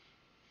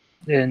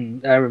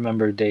 And I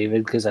remember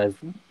David because I've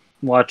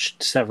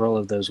watched several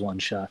of those one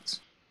shots.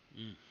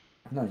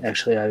 Nice.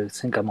 Actually, I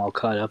think I'm all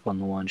caught up on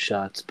the one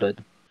shots, but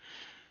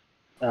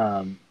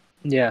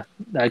yeah,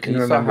 I can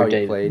remember saw how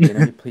David. He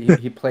played, you know,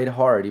 he played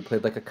hard. He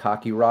played like a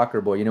cocky rocker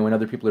boy. You know, when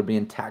other people are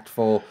being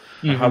tactful,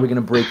 how are we going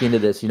to break into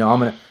this? You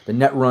know, the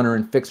net runner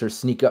and fixer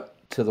sneak up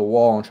to the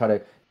wall and try to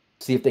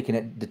see if they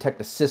can detect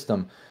the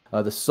system.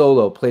 The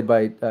solo played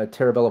by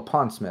Tarabella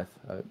Pondsmith,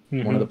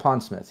 one of the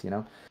Pondsmiths, you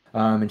know,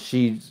 and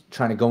she's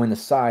trying to go in the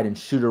side and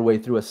shoot her way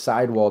through a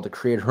sidewall to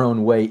create her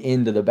own way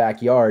into the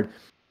backyard.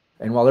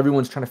 And while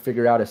everyone's trying to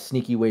figure out a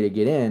sneaky way to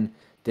get in,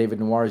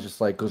 David Noir is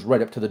just like goes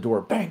right up to the door,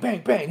 bang,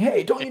 bang, bang.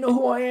 Hey, don't you know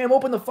who I am?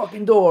 Open the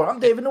fucking door. I'm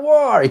David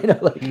Noir. You know,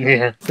 like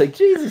it's like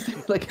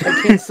Jesus, like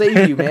I can't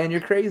save you, man.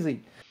 You're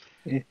crazy.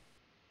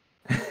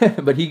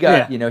 But he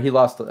got, you know, he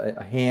lost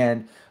a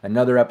hand.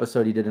 Another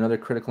episode, he did another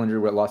critical injury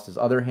where it lost his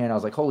other hand. I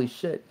was like, holy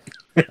shit.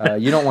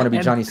 You don't want to be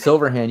Johnny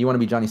Silverhand. You want to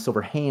be Johnny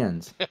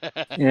Silverhands.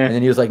 And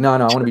then he was like, no, I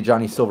want to be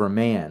Johnny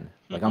Silverman.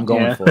 Like, I'm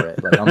going for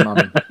it. Like,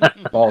 I'm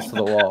balls to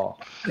the wall.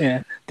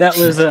 Yeah, that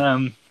was,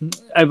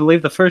 I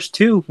believe, the first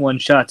 2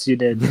 one-shots you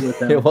did with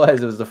them. It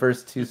was the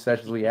first 2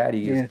 sessions we had.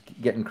 He was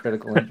getting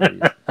critical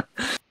injuries.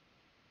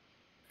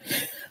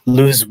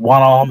 Lose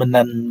one arm and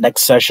then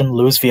next session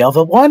lose the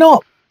other. Why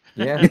not?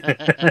 Yeah.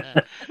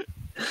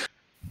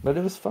 But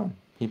it was fun.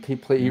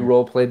 He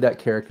role played that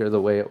character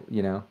the way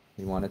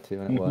he wanted to,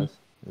 and it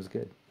was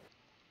good.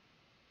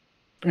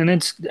 And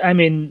it's, I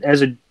mean,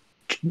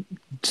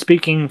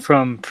 speaking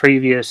from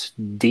previous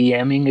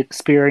DMing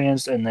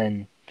experience and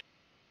then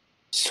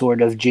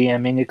sort of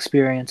GMing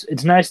experience,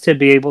 it's nice to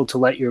be able to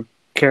let your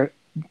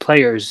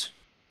players,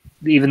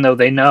 even though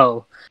they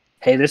know,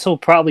 hey, this will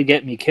probably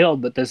get me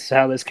killed, but this is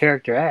how this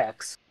character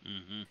acts.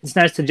 It's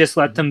nice to just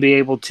let them be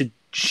able to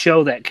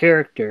show that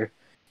character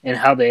and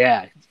how they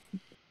act,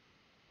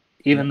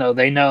 even though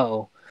they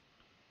know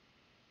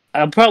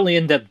I'll probably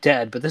end up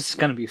dead, but this is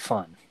going to be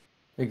fun.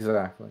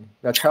 Exactly.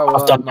 That's how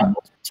I've done that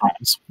multiple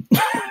times.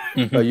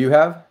 Oh, you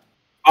have?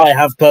 I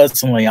have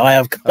personally.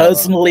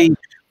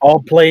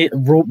 Role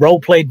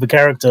played the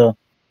character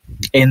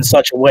in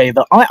such a way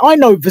that I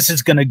know this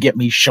is going to get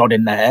me shot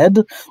in the head,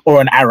 or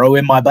an arrow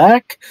in my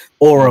back,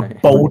 or a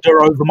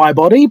boulder over my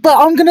body, but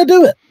I'm going to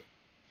do it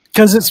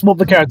because it's what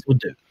the character would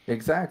do.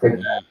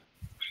 Exactly.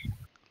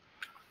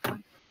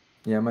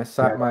 Yeah, my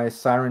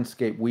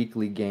Sirenscape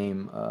weekly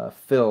game,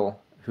 Phil,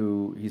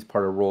 who he's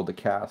part of Roll to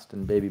Cast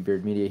and Baby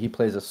Beard Media, he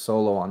plays a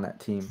solo on that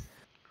team.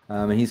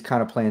 And he's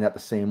kind of playing that the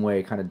same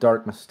way, kind of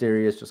dark,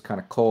 mysterious, just kind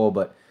of cold,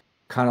 but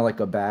kind of like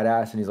a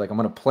badass. And he's like, I'm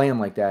going to play him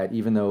like that,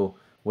 even though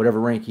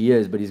whatever rank he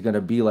is, but he's going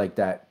to be like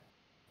that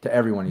to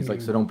everyone. He's like,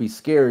 so don't be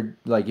scared.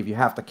 Like, if you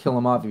have to kill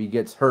him off, if he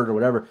gets hurt or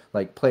whatever,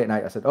 like, play at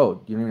night. I said,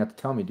 oh, you don't even have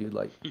to tell me, dude.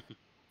 Like,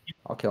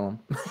 I'll kill him.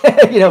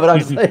 But I'm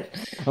just like,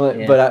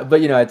 but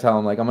I tell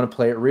him, like, I'm going to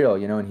play it real,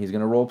 and he's going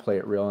to role play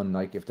it real. And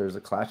like, if there's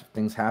a clash, if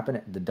things happen,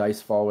 the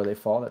dice fall where they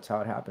fall. That's how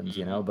it happens,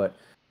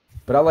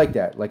 But I like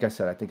that. Like I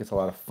said, I think it's a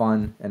lot of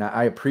fun. And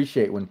I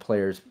appreciate when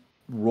players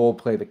role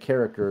play the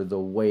character the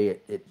way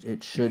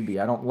it should be.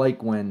 I don't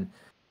like when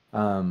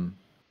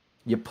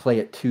you play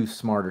it too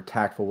smart or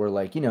tactful, where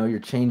like, you know, you're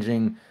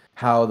changing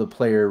how the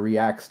player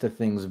reacts to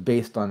things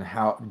based on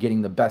how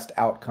getting the best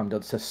outcome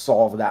to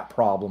solve that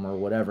problem or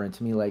whatever. And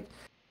to me, like,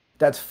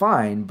 that's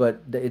fine,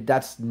 but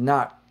that's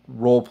not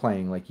role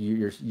playing. Like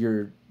you're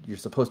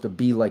supposed to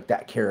be like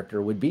that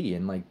character would be,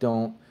 and like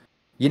don't,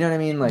 you know what I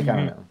mean? Like I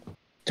don't know.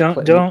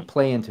 Don't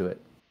play into it.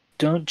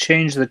 Don't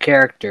change the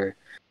character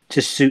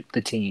to suit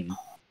the team.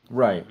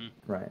 Right,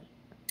 right,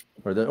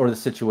 or the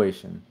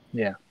situation.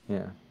 Yeah.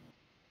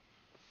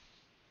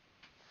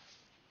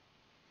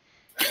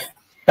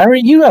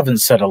 Barry, you haven't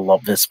said a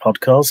lot this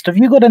podcast. Have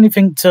you got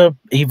anything to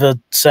either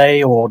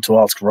say or to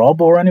ask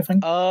Rob or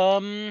anything?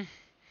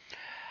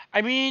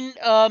 I mean,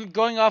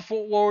 going off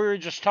what we were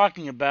just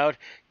talking about,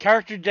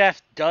 character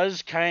death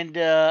does kind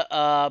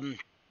of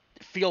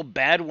feel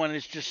bad when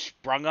it's just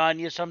sprung on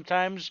you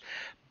sometimes.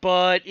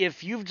 But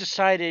if you've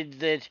decided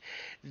that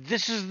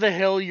this is the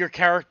hill your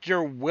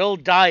character will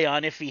die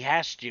on if he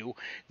has to,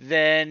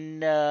 then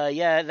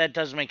yeah, that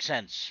does make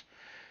sense.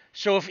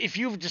 So if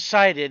you've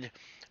decided,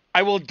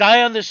 I will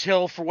die on this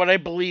hill for what I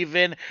believe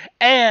in,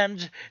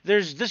 and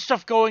there's this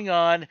stuff going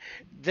on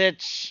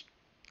that's,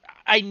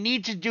 I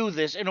need to do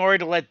this in order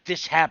to let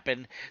this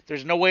happen,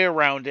 there's no way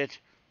around it,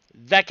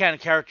 that kind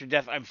of character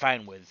death I'm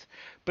fine with.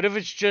 But if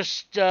it's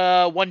just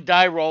one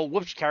die roll,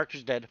 whoops,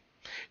 character's dead,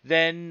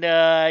 then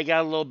I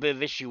got a little bit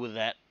of issue with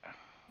that.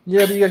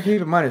 Yeah, but you gotta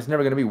keep in mind it's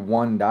never gonna be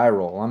one die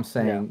roll. I'm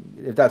saying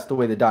if that's the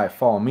way the die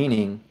fall,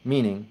 meaning,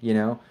 you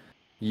know,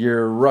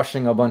 you're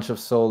rushing a bunch of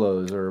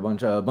solos or a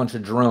bunch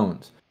of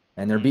drones,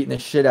 and they're beating the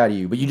shit out of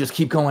you, but you just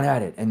keep going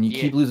at it, and you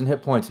keep losing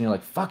hit points, and you're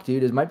like, fuck,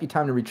 dude, it might be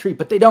time to retreat,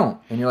 but they don't,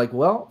 and you're like,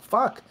 well,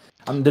 fuck,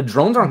 the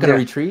drones aren't gonna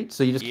retreat,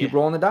 so you just keep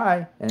rolling the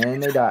die,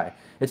 and they die.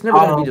 It's never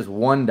gonna be just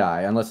one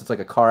die, unless it's like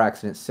a car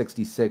accident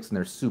 66, and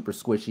they're super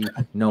squishy,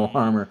 no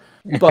armor,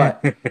 but,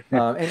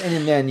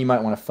 and then you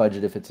might want to fudge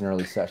it if it's an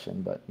early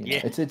session, but you know,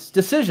 it's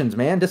decisions,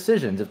 man,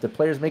 decisions. If the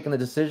player's making the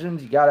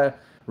decisions, you gotta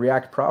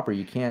react proper.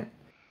 You can't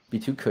be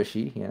too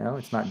cushy, you know.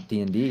 It's not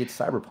D&D, it's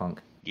Cyberpunk.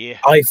 Yeah.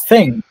 I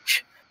think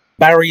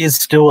Barry is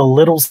still a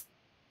little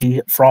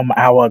from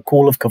our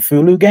Call of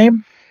Cthulhu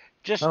game.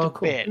 Just a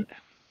bit.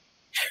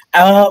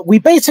 We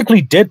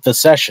basically did the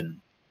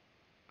session,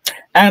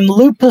 and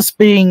Lupus,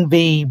 being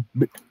the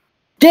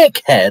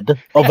dickhead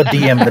of a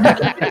DM,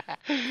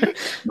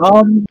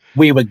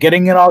 we were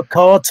getting in our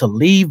car to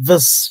leave the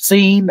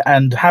scene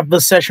and have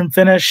the session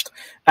finished,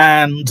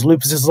 and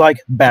Lupus is like,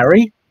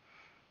 Barry,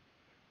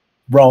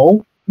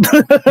 roll.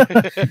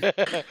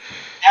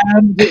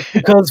 And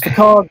because the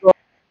car got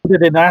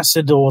put in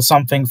acid or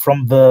something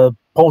from the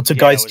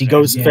poltergeisty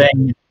ghost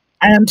thing,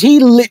 and he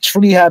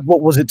literally had, what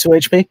was it, 2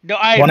 HP? No,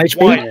 I had 1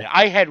 HP? one.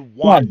 I had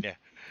one.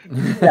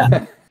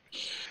 Yeah.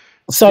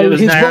 So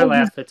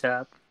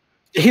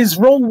his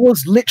roll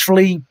was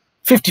literally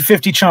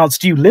 50-50 chance.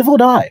 Do you live or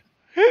die?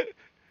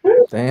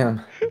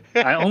 Damn.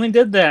 I only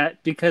did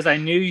that because I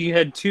knew you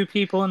had 2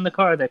 people in the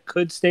car that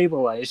could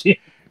stabilize you.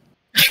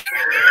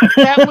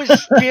 That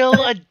was still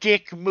a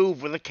dick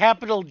move, with a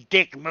capital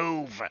dick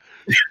move.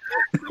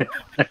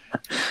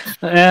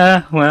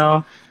 Yeah,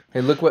 well.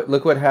 Hey, look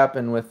what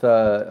happened with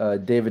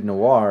David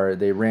Noir.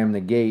 They rammed the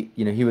gate.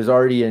 You know, he was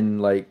already in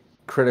like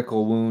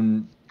critical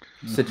wound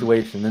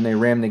situation. Then they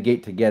rammed the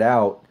gate to get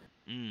out,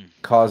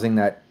 causing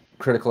that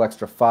critical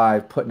extra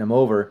 5, putting him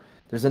over.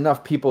 There's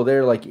enough people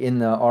there, like in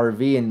the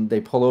RV, and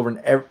they pull over, and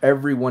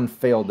everyone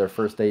failed their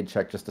first aid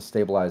check just to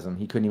stabilize him.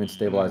 He couldn't even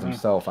stabilize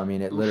himself. I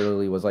mean, it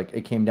literally was like,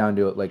 it came down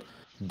to it, like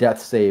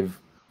death save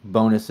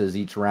bonuses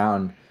each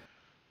round.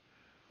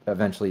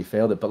 Eventually he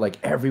failed it, but like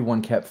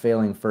everyone kept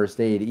failing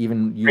first aid,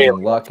 even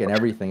using luck and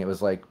everything. It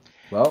was like,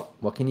 well,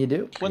 what can you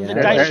do? When the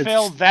dice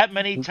fail that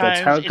many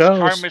times, it's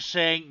karma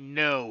saying,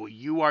 no,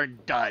 you are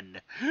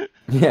done.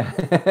 Yeah.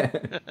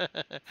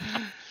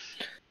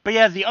 But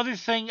yeah, the other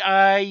thing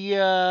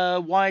I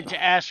wanted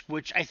to ask,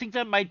 which I think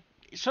that might,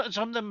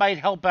 something that might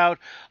help out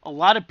a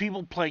lot of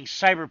people playing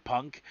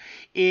Cyberpunk,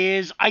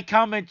 is I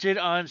commented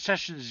on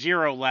Session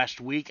 0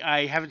 last week.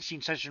 I haven't seen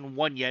Session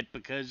 1 yet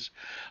because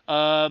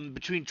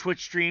between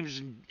Twitch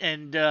streams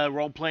and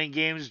role-playing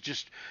games,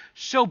 just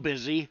so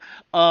busy.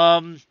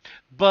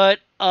 But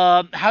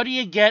how do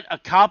you get a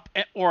cop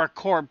or a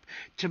corp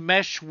to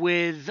mesh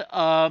with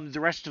the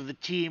rest of the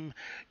team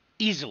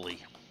easily?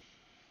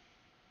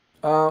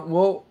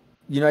 Well,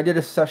 you know, I did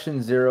a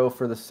Session 0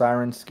 for the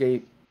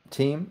Sirenscape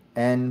team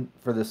and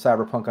for the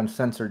Cyberpunk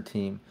Uncensored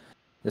team.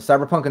 The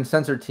Cyberpunk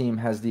Uncensored team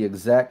has the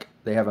exec,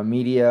 they have a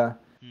media,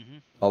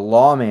 a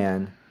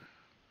lawman,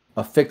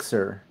 a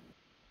fixer,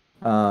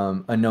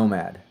 a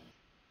nomad.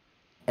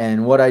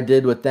 And what I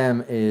did with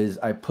them is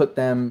I put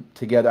them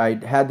together.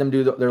 I had them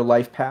do their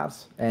life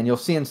paths, and you'll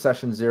see in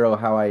Session 0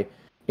 how I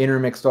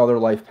intermixed all their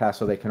life paths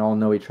so they can all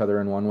know each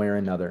other in one way or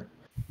another.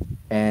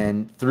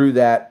 And through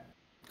that,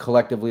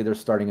 collectively, they're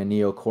starting a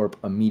NeoCorp,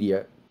 a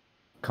media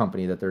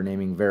company that they're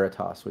naming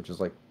Veritas, which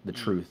is like the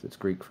truth. It's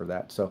Greek for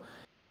that. So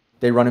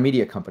they run a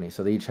media company.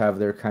 So they each have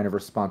their kind of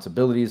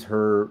responsibilities.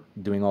 Her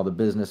doing all the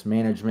business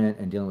management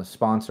and dealing with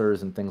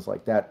sponsors and things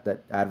like that,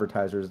 that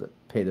advertisers that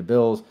pay the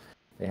bills.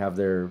 They have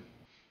their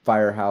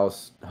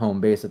firehouse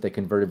home base that they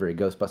converted, very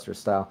Ghostbusters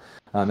style.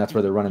 That's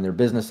where they're running their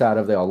business out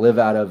of. They all live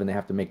out of, and they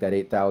have to make that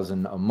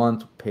 $8,000 a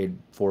month, paid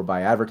for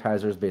by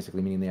advertisers,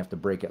 basically meaning they have to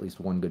break at least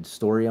one good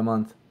story a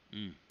month.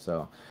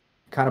 So,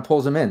 kind of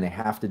pulls them in. They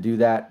have to do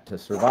that to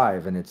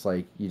survive, and it's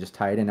like you just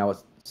tie it in. Now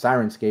with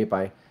Sirenscape,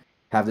 I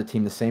have the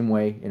team the same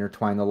way,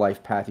 intertwine the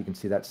life path. You can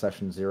see that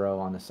session 0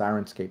 on the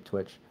Sirenscape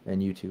Twitch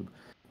and YouTube.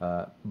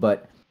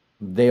 But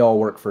they all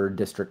work for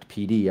District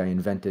PD. I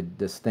invented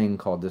this thing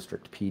called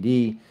District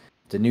PD.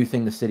 It's a new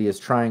thing the city is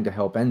trying to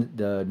help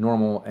the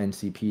normal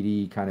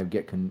NCPD kind of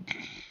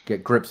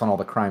get grips on all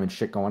the crime and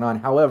shit going on.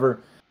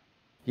 However,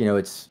 you know,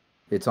 it's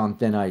on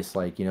thin ice.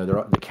 Like, you know,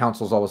 the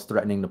council's always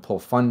threatening to pull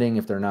funding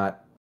if they're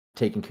not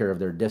taking care of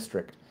their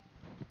district.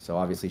 So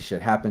obviously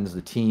shit happens.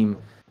 The team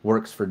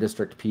works for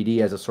District PD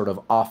as a sort of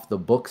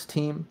off-the-books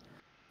team,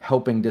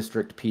 helping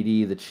District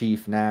PD, the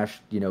chief, Nash,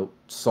 you know,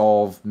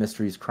 solve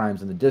mysteries,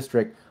 crimes in the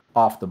district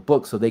off the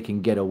book so they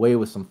can get away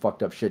with some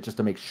fucked up shit just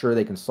to make sure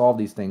they can solve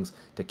these things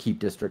to keep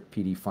District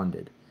PD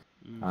funded.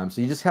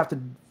 So you just have to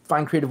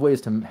find creative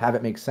ways to have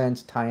it make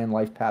sense, tie in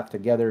life path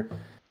together.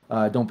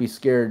 Don't be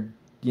scared,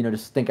 you know,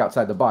 just think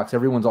outside the box.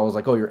 Everyone's always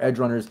like, oh, you're edge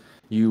runners,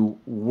 you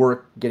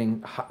work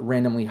getting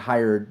randomly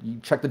hired, you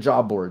check the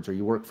job boards, or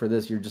you work for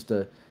this, you're just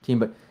a team.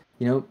 But,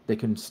 you know, they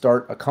can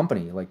start a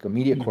company like a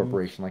media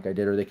corporation like I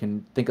did, or they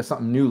can think of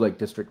something new like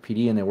District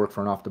PD and they work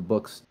for an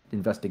off-the-books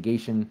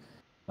investigation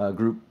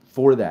group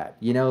for that.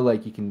 You know,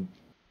 like you can,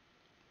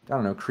 I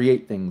don't know,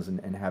 create things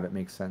and have it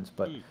make sense.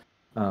 But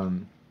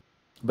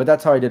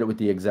that's how I did it with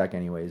the exec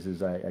anyways,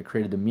 is I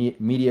created the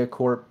Media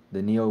Corp,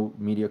 the Neo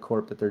Media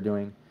Corp that they're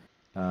doing.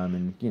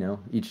 And, you know,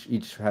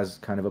 each has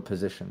kind of a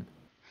position.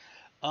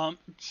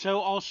 So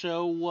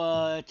also,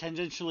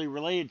 tangentially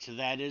related to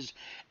that is,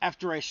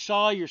 after I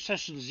saw your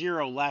session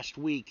 0 last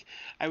week,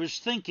 I was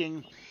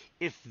thinking,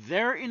 if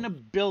they're in a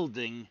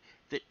building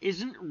that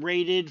isn't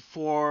rated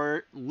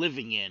for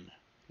living in,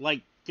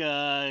 like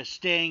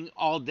staying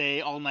all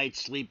day, all night,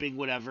 sleeping,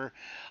 whatever,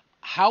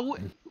 how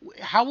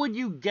would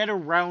you get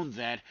around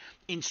that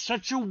in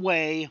such a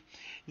way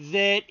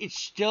that it's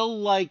still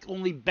like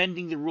only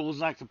bending the rules,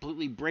 not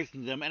completely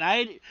breaking them? And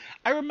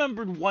I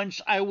remembered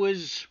once I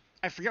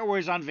forget where I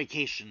was on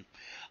vacation.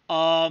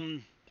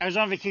 I was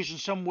on vacation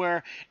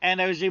somewhere,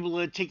 and I was able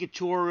to take a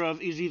tour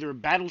of either a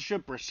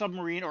battleship or a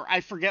submarine, or I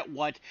forget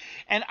what.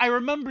 And I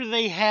remember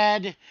they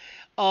had,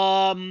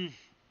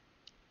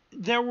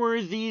 there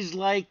were these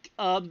like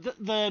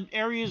the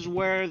areas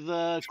where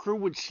the crew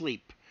would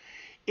sleep.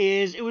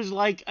 It was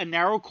like a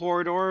narrow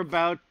corridor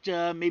about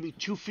maybe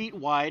 2 feet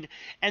wide,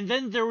 and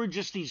then there were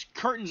just these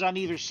curtains on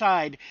either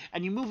side,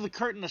 and you move the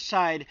curtain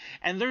aside,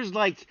 and there's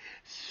like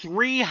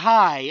 3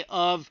 high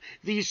of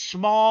these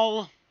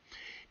small,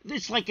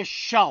 it's like a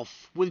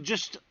shelf with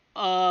just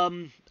a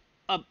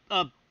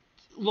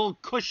little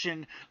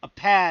cushion, a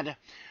pad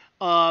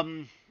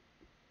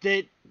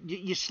that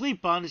you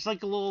sleep on. It's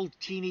like a little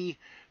teeny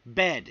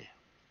bed,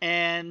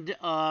 and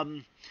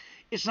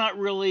it's not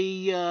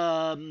really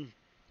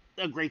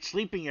a great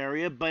sleeping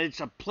area, but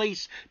it's a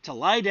place to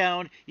lie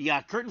down. You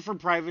got a curtain for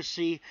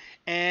privacy,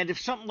 and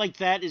if something like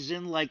that is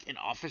in like an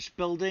office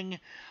building,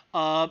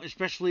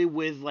 especially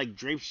with like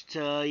drapes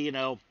to, you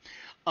know,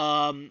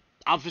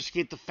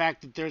 obfuscate the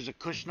fact that there's a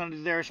cushion under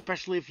there,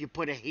 especially if you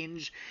put a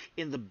hinge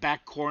in the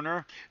back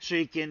corner so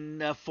you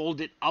can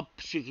fold it up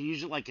so you can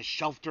use it like a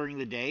shelf during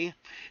the day,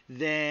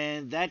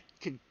 then that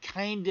could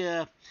kind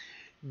of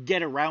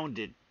get around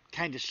it,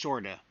 kind of,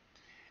 sort of.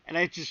 And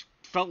I just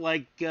felt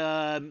like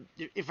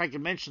if I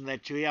could mention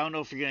that to you, I don't know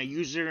if you're going to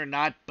use it or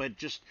not, but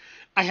just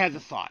I had the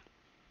thought.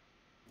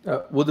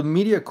 Well, the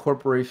media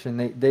corporation,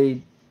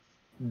 they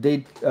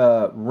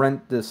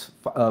rent this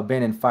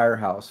abandoned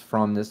firehouse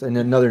from this, and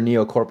another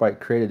neocorp I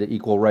created, the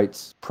Equal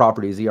Rights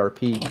Properties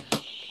 (ERP),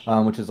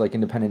 which is like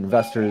independent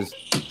investors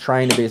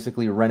trying to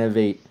basically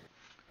renovate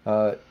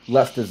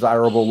less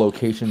desirable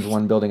locations,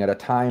 one building at a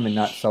time, and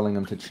not selling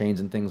them to chains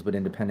and things, but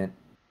independent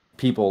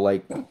people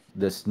like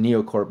this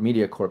Neocorp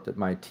Media Corp that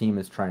my team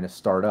is trying to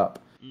start up.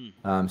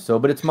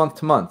 But it's month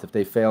to month. If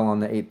they fail on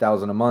the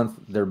 $8,000 a month,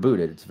 they're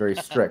booted. It's very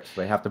strict.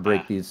 They have to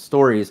break these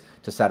stories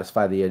to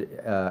satisfy the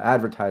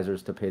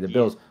advertisers to pay the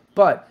bills.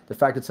 But the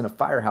fact it's in a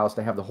firehouse,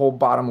 they have the whole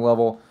bottom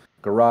level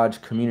garage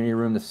community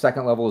room. The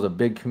second level is a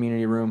big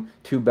community room,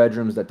 2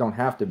 bedrooms that don't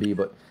have to be,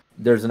 but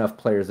there's enough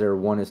players there.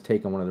 One is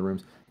taking one of the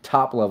rooms.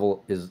 Top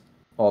level is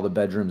all the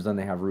bedrooms. Then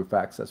they have roof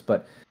access.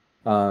 But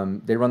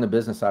they run the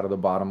business out of the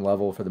bottom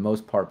level for the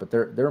most part, but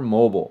they're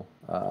mobile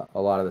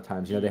a lot of the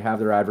times. You know, they have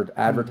their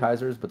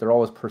advertisers, but they're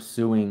always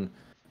pursuing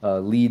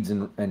leads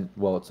and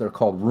well, they're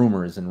called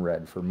rumors in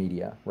red for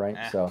media, right?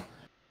 So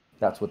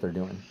that's what they're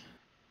doing.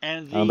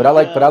 And but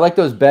I like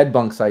those bed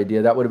bunks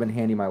idea. That would have been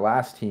handy. My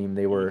last team,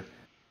 they were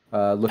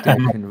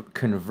looking to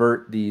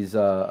convert these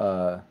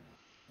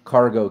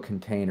cargo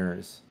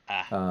containers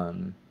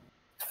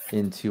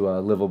into a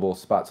livable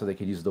spot so they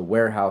could use the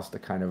warehouse to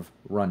kind of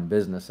run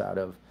business out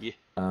of. Yeah.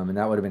 And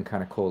that would have been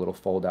kind of cool, little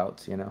fold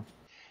outs, you know.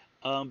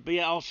 But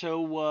yeah,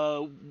 also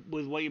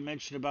with what you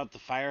mentioned about the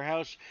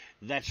firehouse,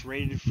 that's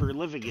rated for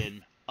living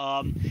in.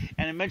 And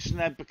I mentioned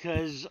that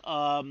because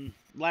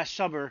last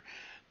summer,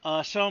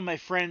 some of my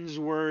friends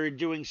were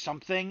doing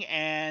something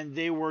and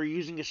they were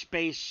using a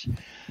space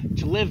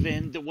to live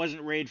in that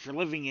wasn't rated for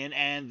living in,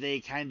 and they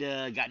kind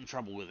of got in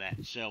trouble with that.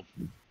 So.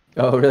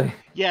 Oh, really?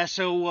 Yeah,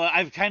 so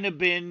I've kind of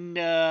been,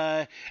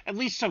 at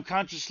least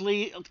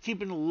subconsciously,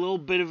 keeping a little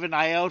bit of an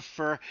eye out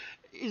for,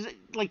 is it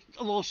like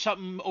a little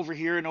something over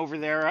here and over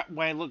there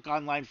when I look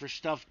online for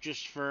stuff,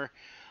 just for,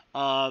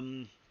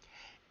 um,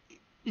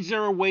 is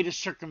there a way to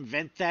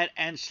circumvent that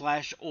and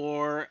slash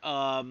or,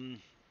 I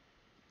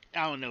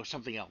don't know,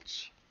 something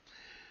else.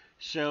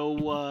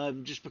 So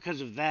just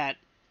because of that,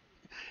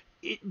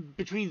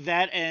 between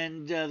that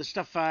and the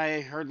stuff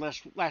I heard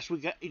last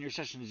week in your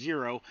session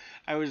 0,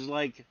 I was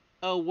like,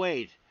 oh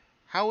wait,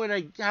 how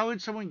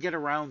would someone get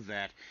around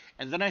that?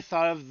 And then I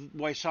thought of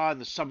what I saw in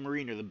the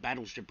submarine or the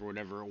battleship or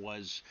whatever it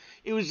was.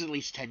 It was at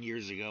least 10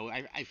 years ago.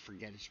 I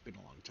forget. It's been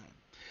a long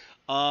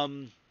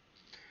time.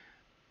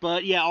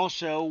 But yeah,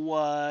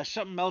 also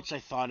something else I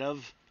thought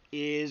of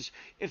is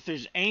if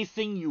there's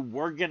anything you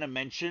were gonna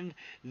mention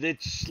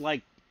that's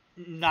like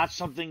not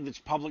something that's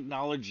public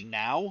knowledge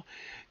now,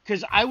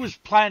 because I was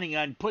planning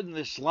on putting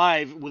this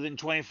live within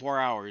 24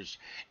 hours,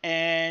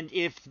 and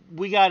if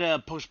we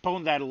gotta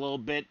postpone that a little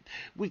bit,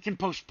 we can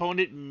postpone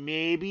it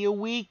maybe a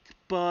week,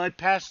 but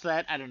past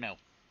that, I don't know.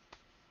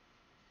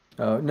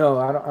 No,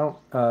 I don't.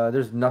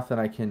 There's nothing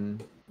I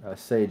can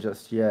say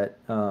just yet.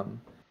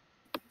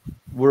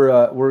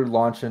 We're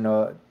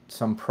launching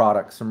some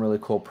products, some really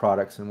cool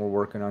products, and we're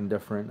working on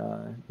different.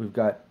 We've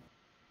got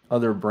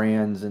other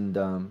brands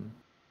and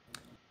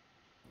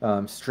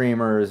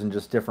streamers and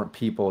just different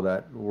people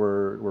that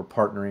we're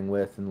partnering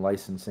with and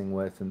licensing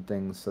with and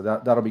things. So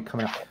that'll be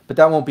coming out, but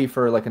that won't be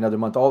for like another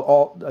month.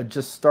 All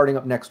just starting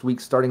up next week,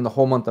 starting the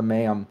whole month of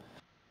May. I'm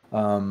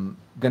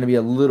going to be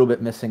a little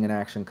bit missing in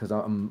action because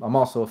I'm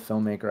also a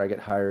filmmaker. I get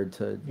hired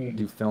to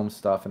do film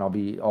stuff, and I'll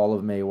be all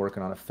of May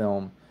working on a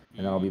film,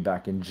 and then I'll be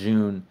back in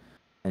June.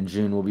 And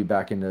June we'll be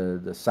back into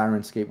the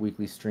Sirenscape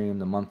weekly stream,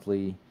 the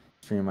monthly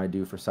stream I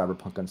do for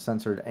Cyberpunk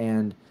Uncensored,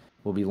 and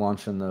we'll be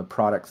launching the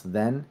products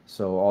then.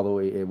 So all the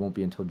way, it won't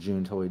be until June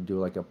until we do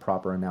like a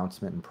proper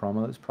announcement and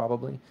promos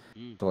probably,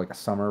 so like a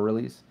summer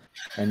release.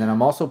 And then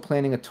I'm also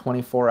planning a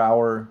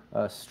 24-hour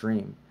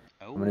stream.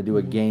 I'm going to do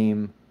a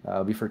game.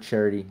 It'll be for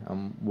charity.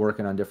 I'm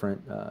working on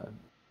different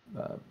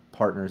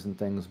partners and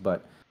things,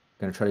 but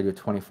I'm going to try to do a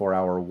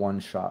 24-hour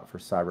one-shot for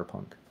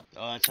Cyberpunk.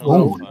 Oh, that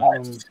sounds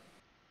fun.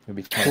 It'll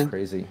be kind of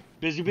crazy.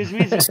 Busy.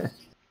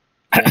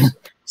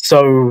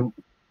 So,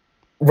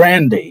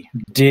 Randy,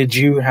 did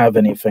you have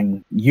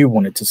anything you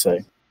wanted to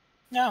say?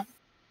 No.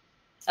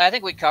 I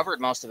think we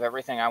covered most of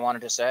everything I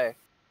wanted to say.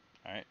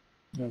 All right.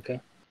 Okay.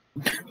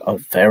 Oh,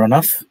 fair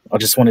enough. I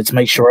just wanted to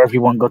make sure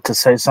everyone got to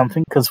say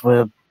something because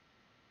we're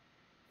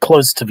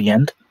close to the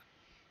end.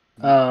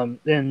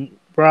 And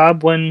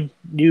Rob, when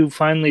you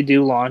finally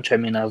do launch, I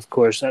mean, of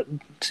course,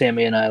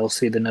 Sammy and I will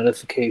see the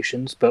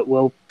notifications, but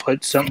we'll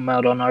put something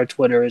out on our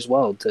Twitter as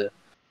well to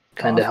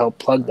kind of help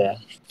plug that.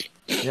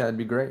 Yeah, it'd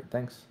be great.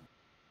 Thanks.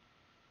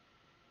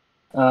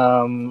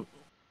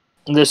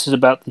 This is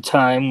about the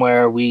time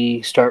where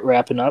we start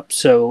wrapping up.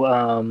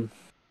 So,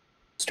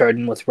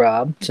 starting with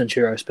Rob, since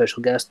you're our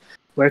special guest,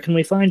 where can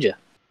we find you?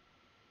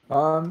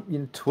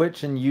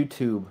 Twitch and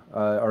YouTube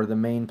are the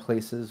main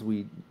places.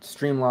 We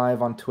stream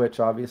live on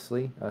Twitch,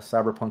 obviously,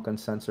 Cyberpunk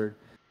Uncensored.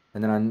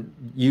 And then on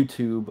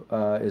YouTube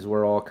is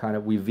where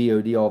we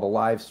VOD all the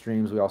live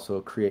streams. We also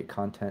create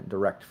content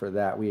direct for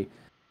that. We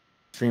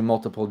stream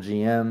multiple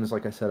GMs,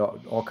 like I said,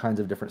 all kinds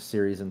of different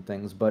series and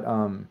things. But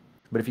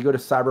if you go to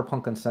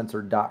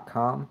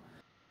cyberpunkuncensored.com,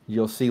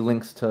 you'll see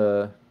links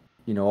to,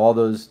 all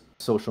those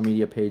social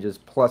media pages.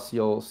 Plus,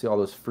 you'll see all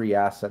those free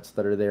assets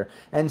that are there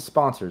and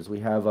sponsors. We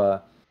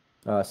have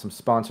some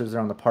sponsors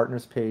there on the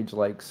partners page,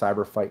 like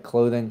Cyberfight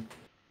Clothing,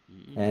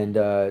 and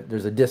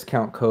there's a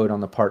discount code on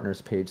the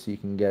partners page, so you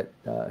can get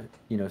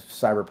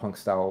Cyberpunk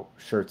style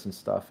shirts and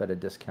stuff at a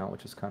discount,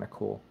 which is kind of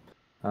cool.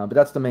 But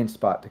that's the main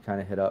spot to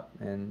kind of hit up,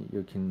 and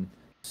you can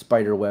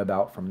spider web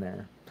out from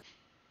there.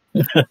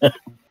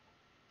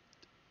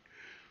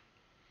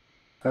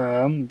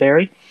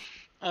 Barry?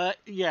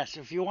 Yes,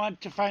 if you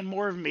want to find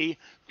more of me,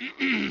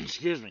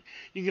 excuse me,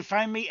 you can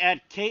find me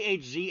at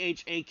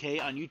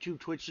KHZHAK on YouTube,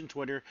 Twitch, and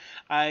Twitter.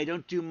 I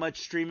don't do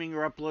much streaming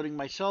or uploading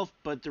myself,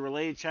 but the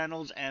related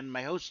channels and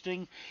my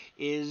hosting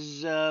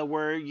is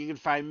where you can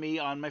find me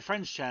on my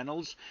friends'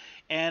 channels.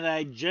 And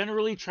I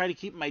generally try to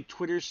keep my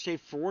Twitter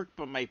safe for work,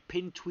 but my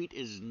pinned tweet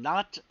is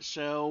not.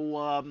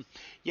 So,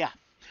 yeah.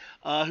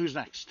 Who's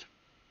next?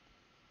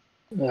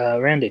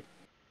 Randy.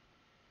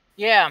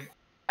 Yeah.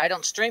 I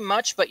don't stream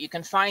much, but you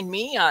can find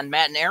me on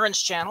Matt and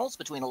Aaron's channels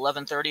between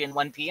 11:30 and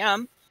 1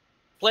 p.m.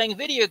 playing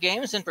video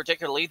games, and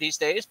particularly these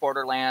days,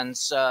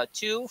 Borderlands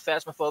 2,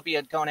 Phasmophobia,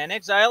 and Conan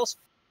Exiles.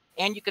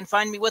 And you can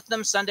find me with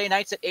them Sunday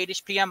nights at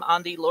 8ish p.m.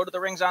 on the Lord of the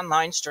Rings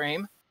Online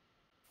stream.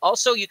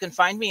 Also, you can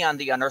find me on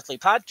the Unearthly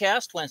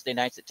Podcast Wednesday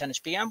nights at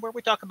 10ish p.m., where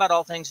we talk about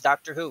all things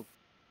Doctor Who.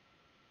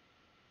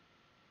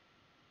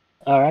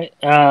 All right.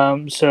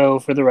 So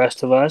for the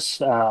rest of us,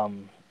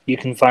 You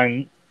can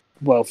find,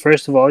 well,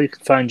 first of all, you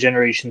can find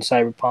Generation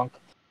Cyberpunk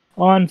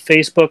on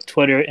Facebook,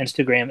 Twitter,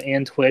 Instagram,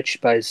 and Twitch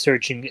by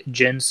searching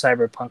Gen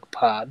Cyberpunk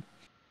Pod.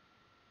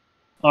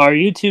 Our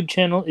YouTube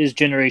channel is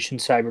Generation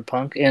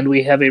Cyberpunk, and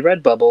we have a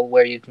Redbubble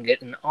where you can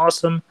get an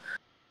awesome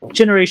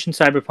Generation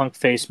Cyberpunk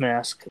face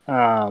mask.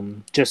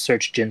 Just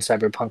search Gen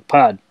Cyberpunk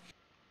Pod.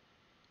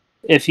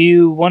 If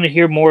you want to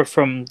hear more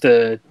from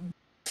the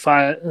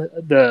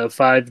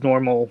five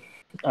normal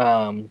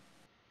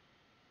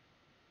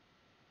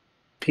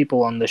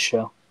people on this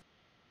show,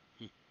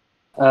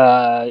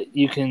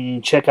 you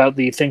can check out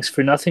the Thanks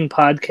for Nothing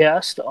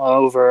podcast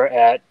over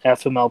at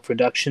FML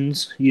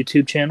Productions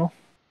YouTube channel.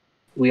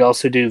 We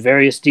also do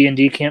various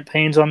D&D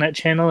campaigns on that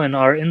channel and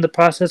are in the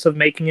process of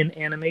making an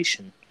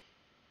animation.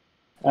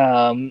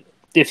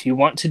 If you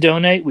want to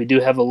donate, we do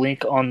have a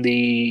link on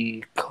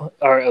the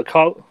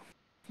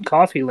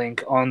coffee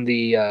link on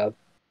the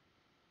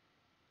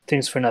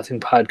Things for Nothing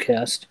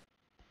podcast.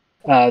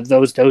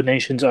 Those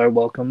donations are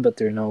welcome, but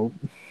they're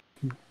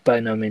by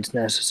no means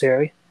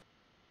necessary.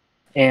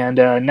 And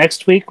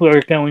next week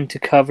we're going to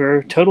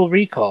cover Total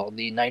Recall,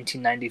 the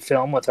 1990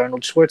 film with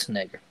Arnold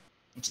Schwarzenegger.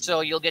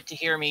 So you'll get to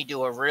hear me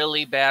do a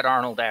really bad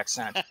Arnold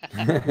accent.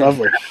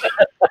 Lovely.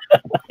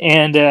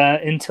 And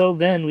until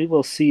then, we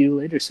will see you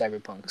later,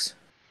 Cyberpunks.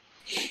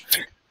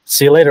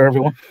 See you later,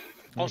 everyone.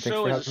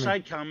 Also, as a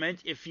side comment,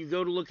 if you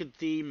go to look at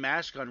the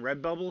mask on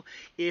Redbubble,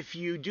 if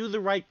you do the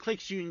right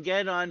clicks, you can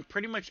get on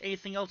pretty much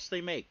anything else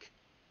they make.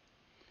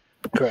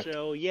 Correct.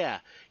 So, yeah,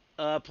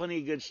 plenty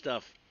of good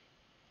stuff.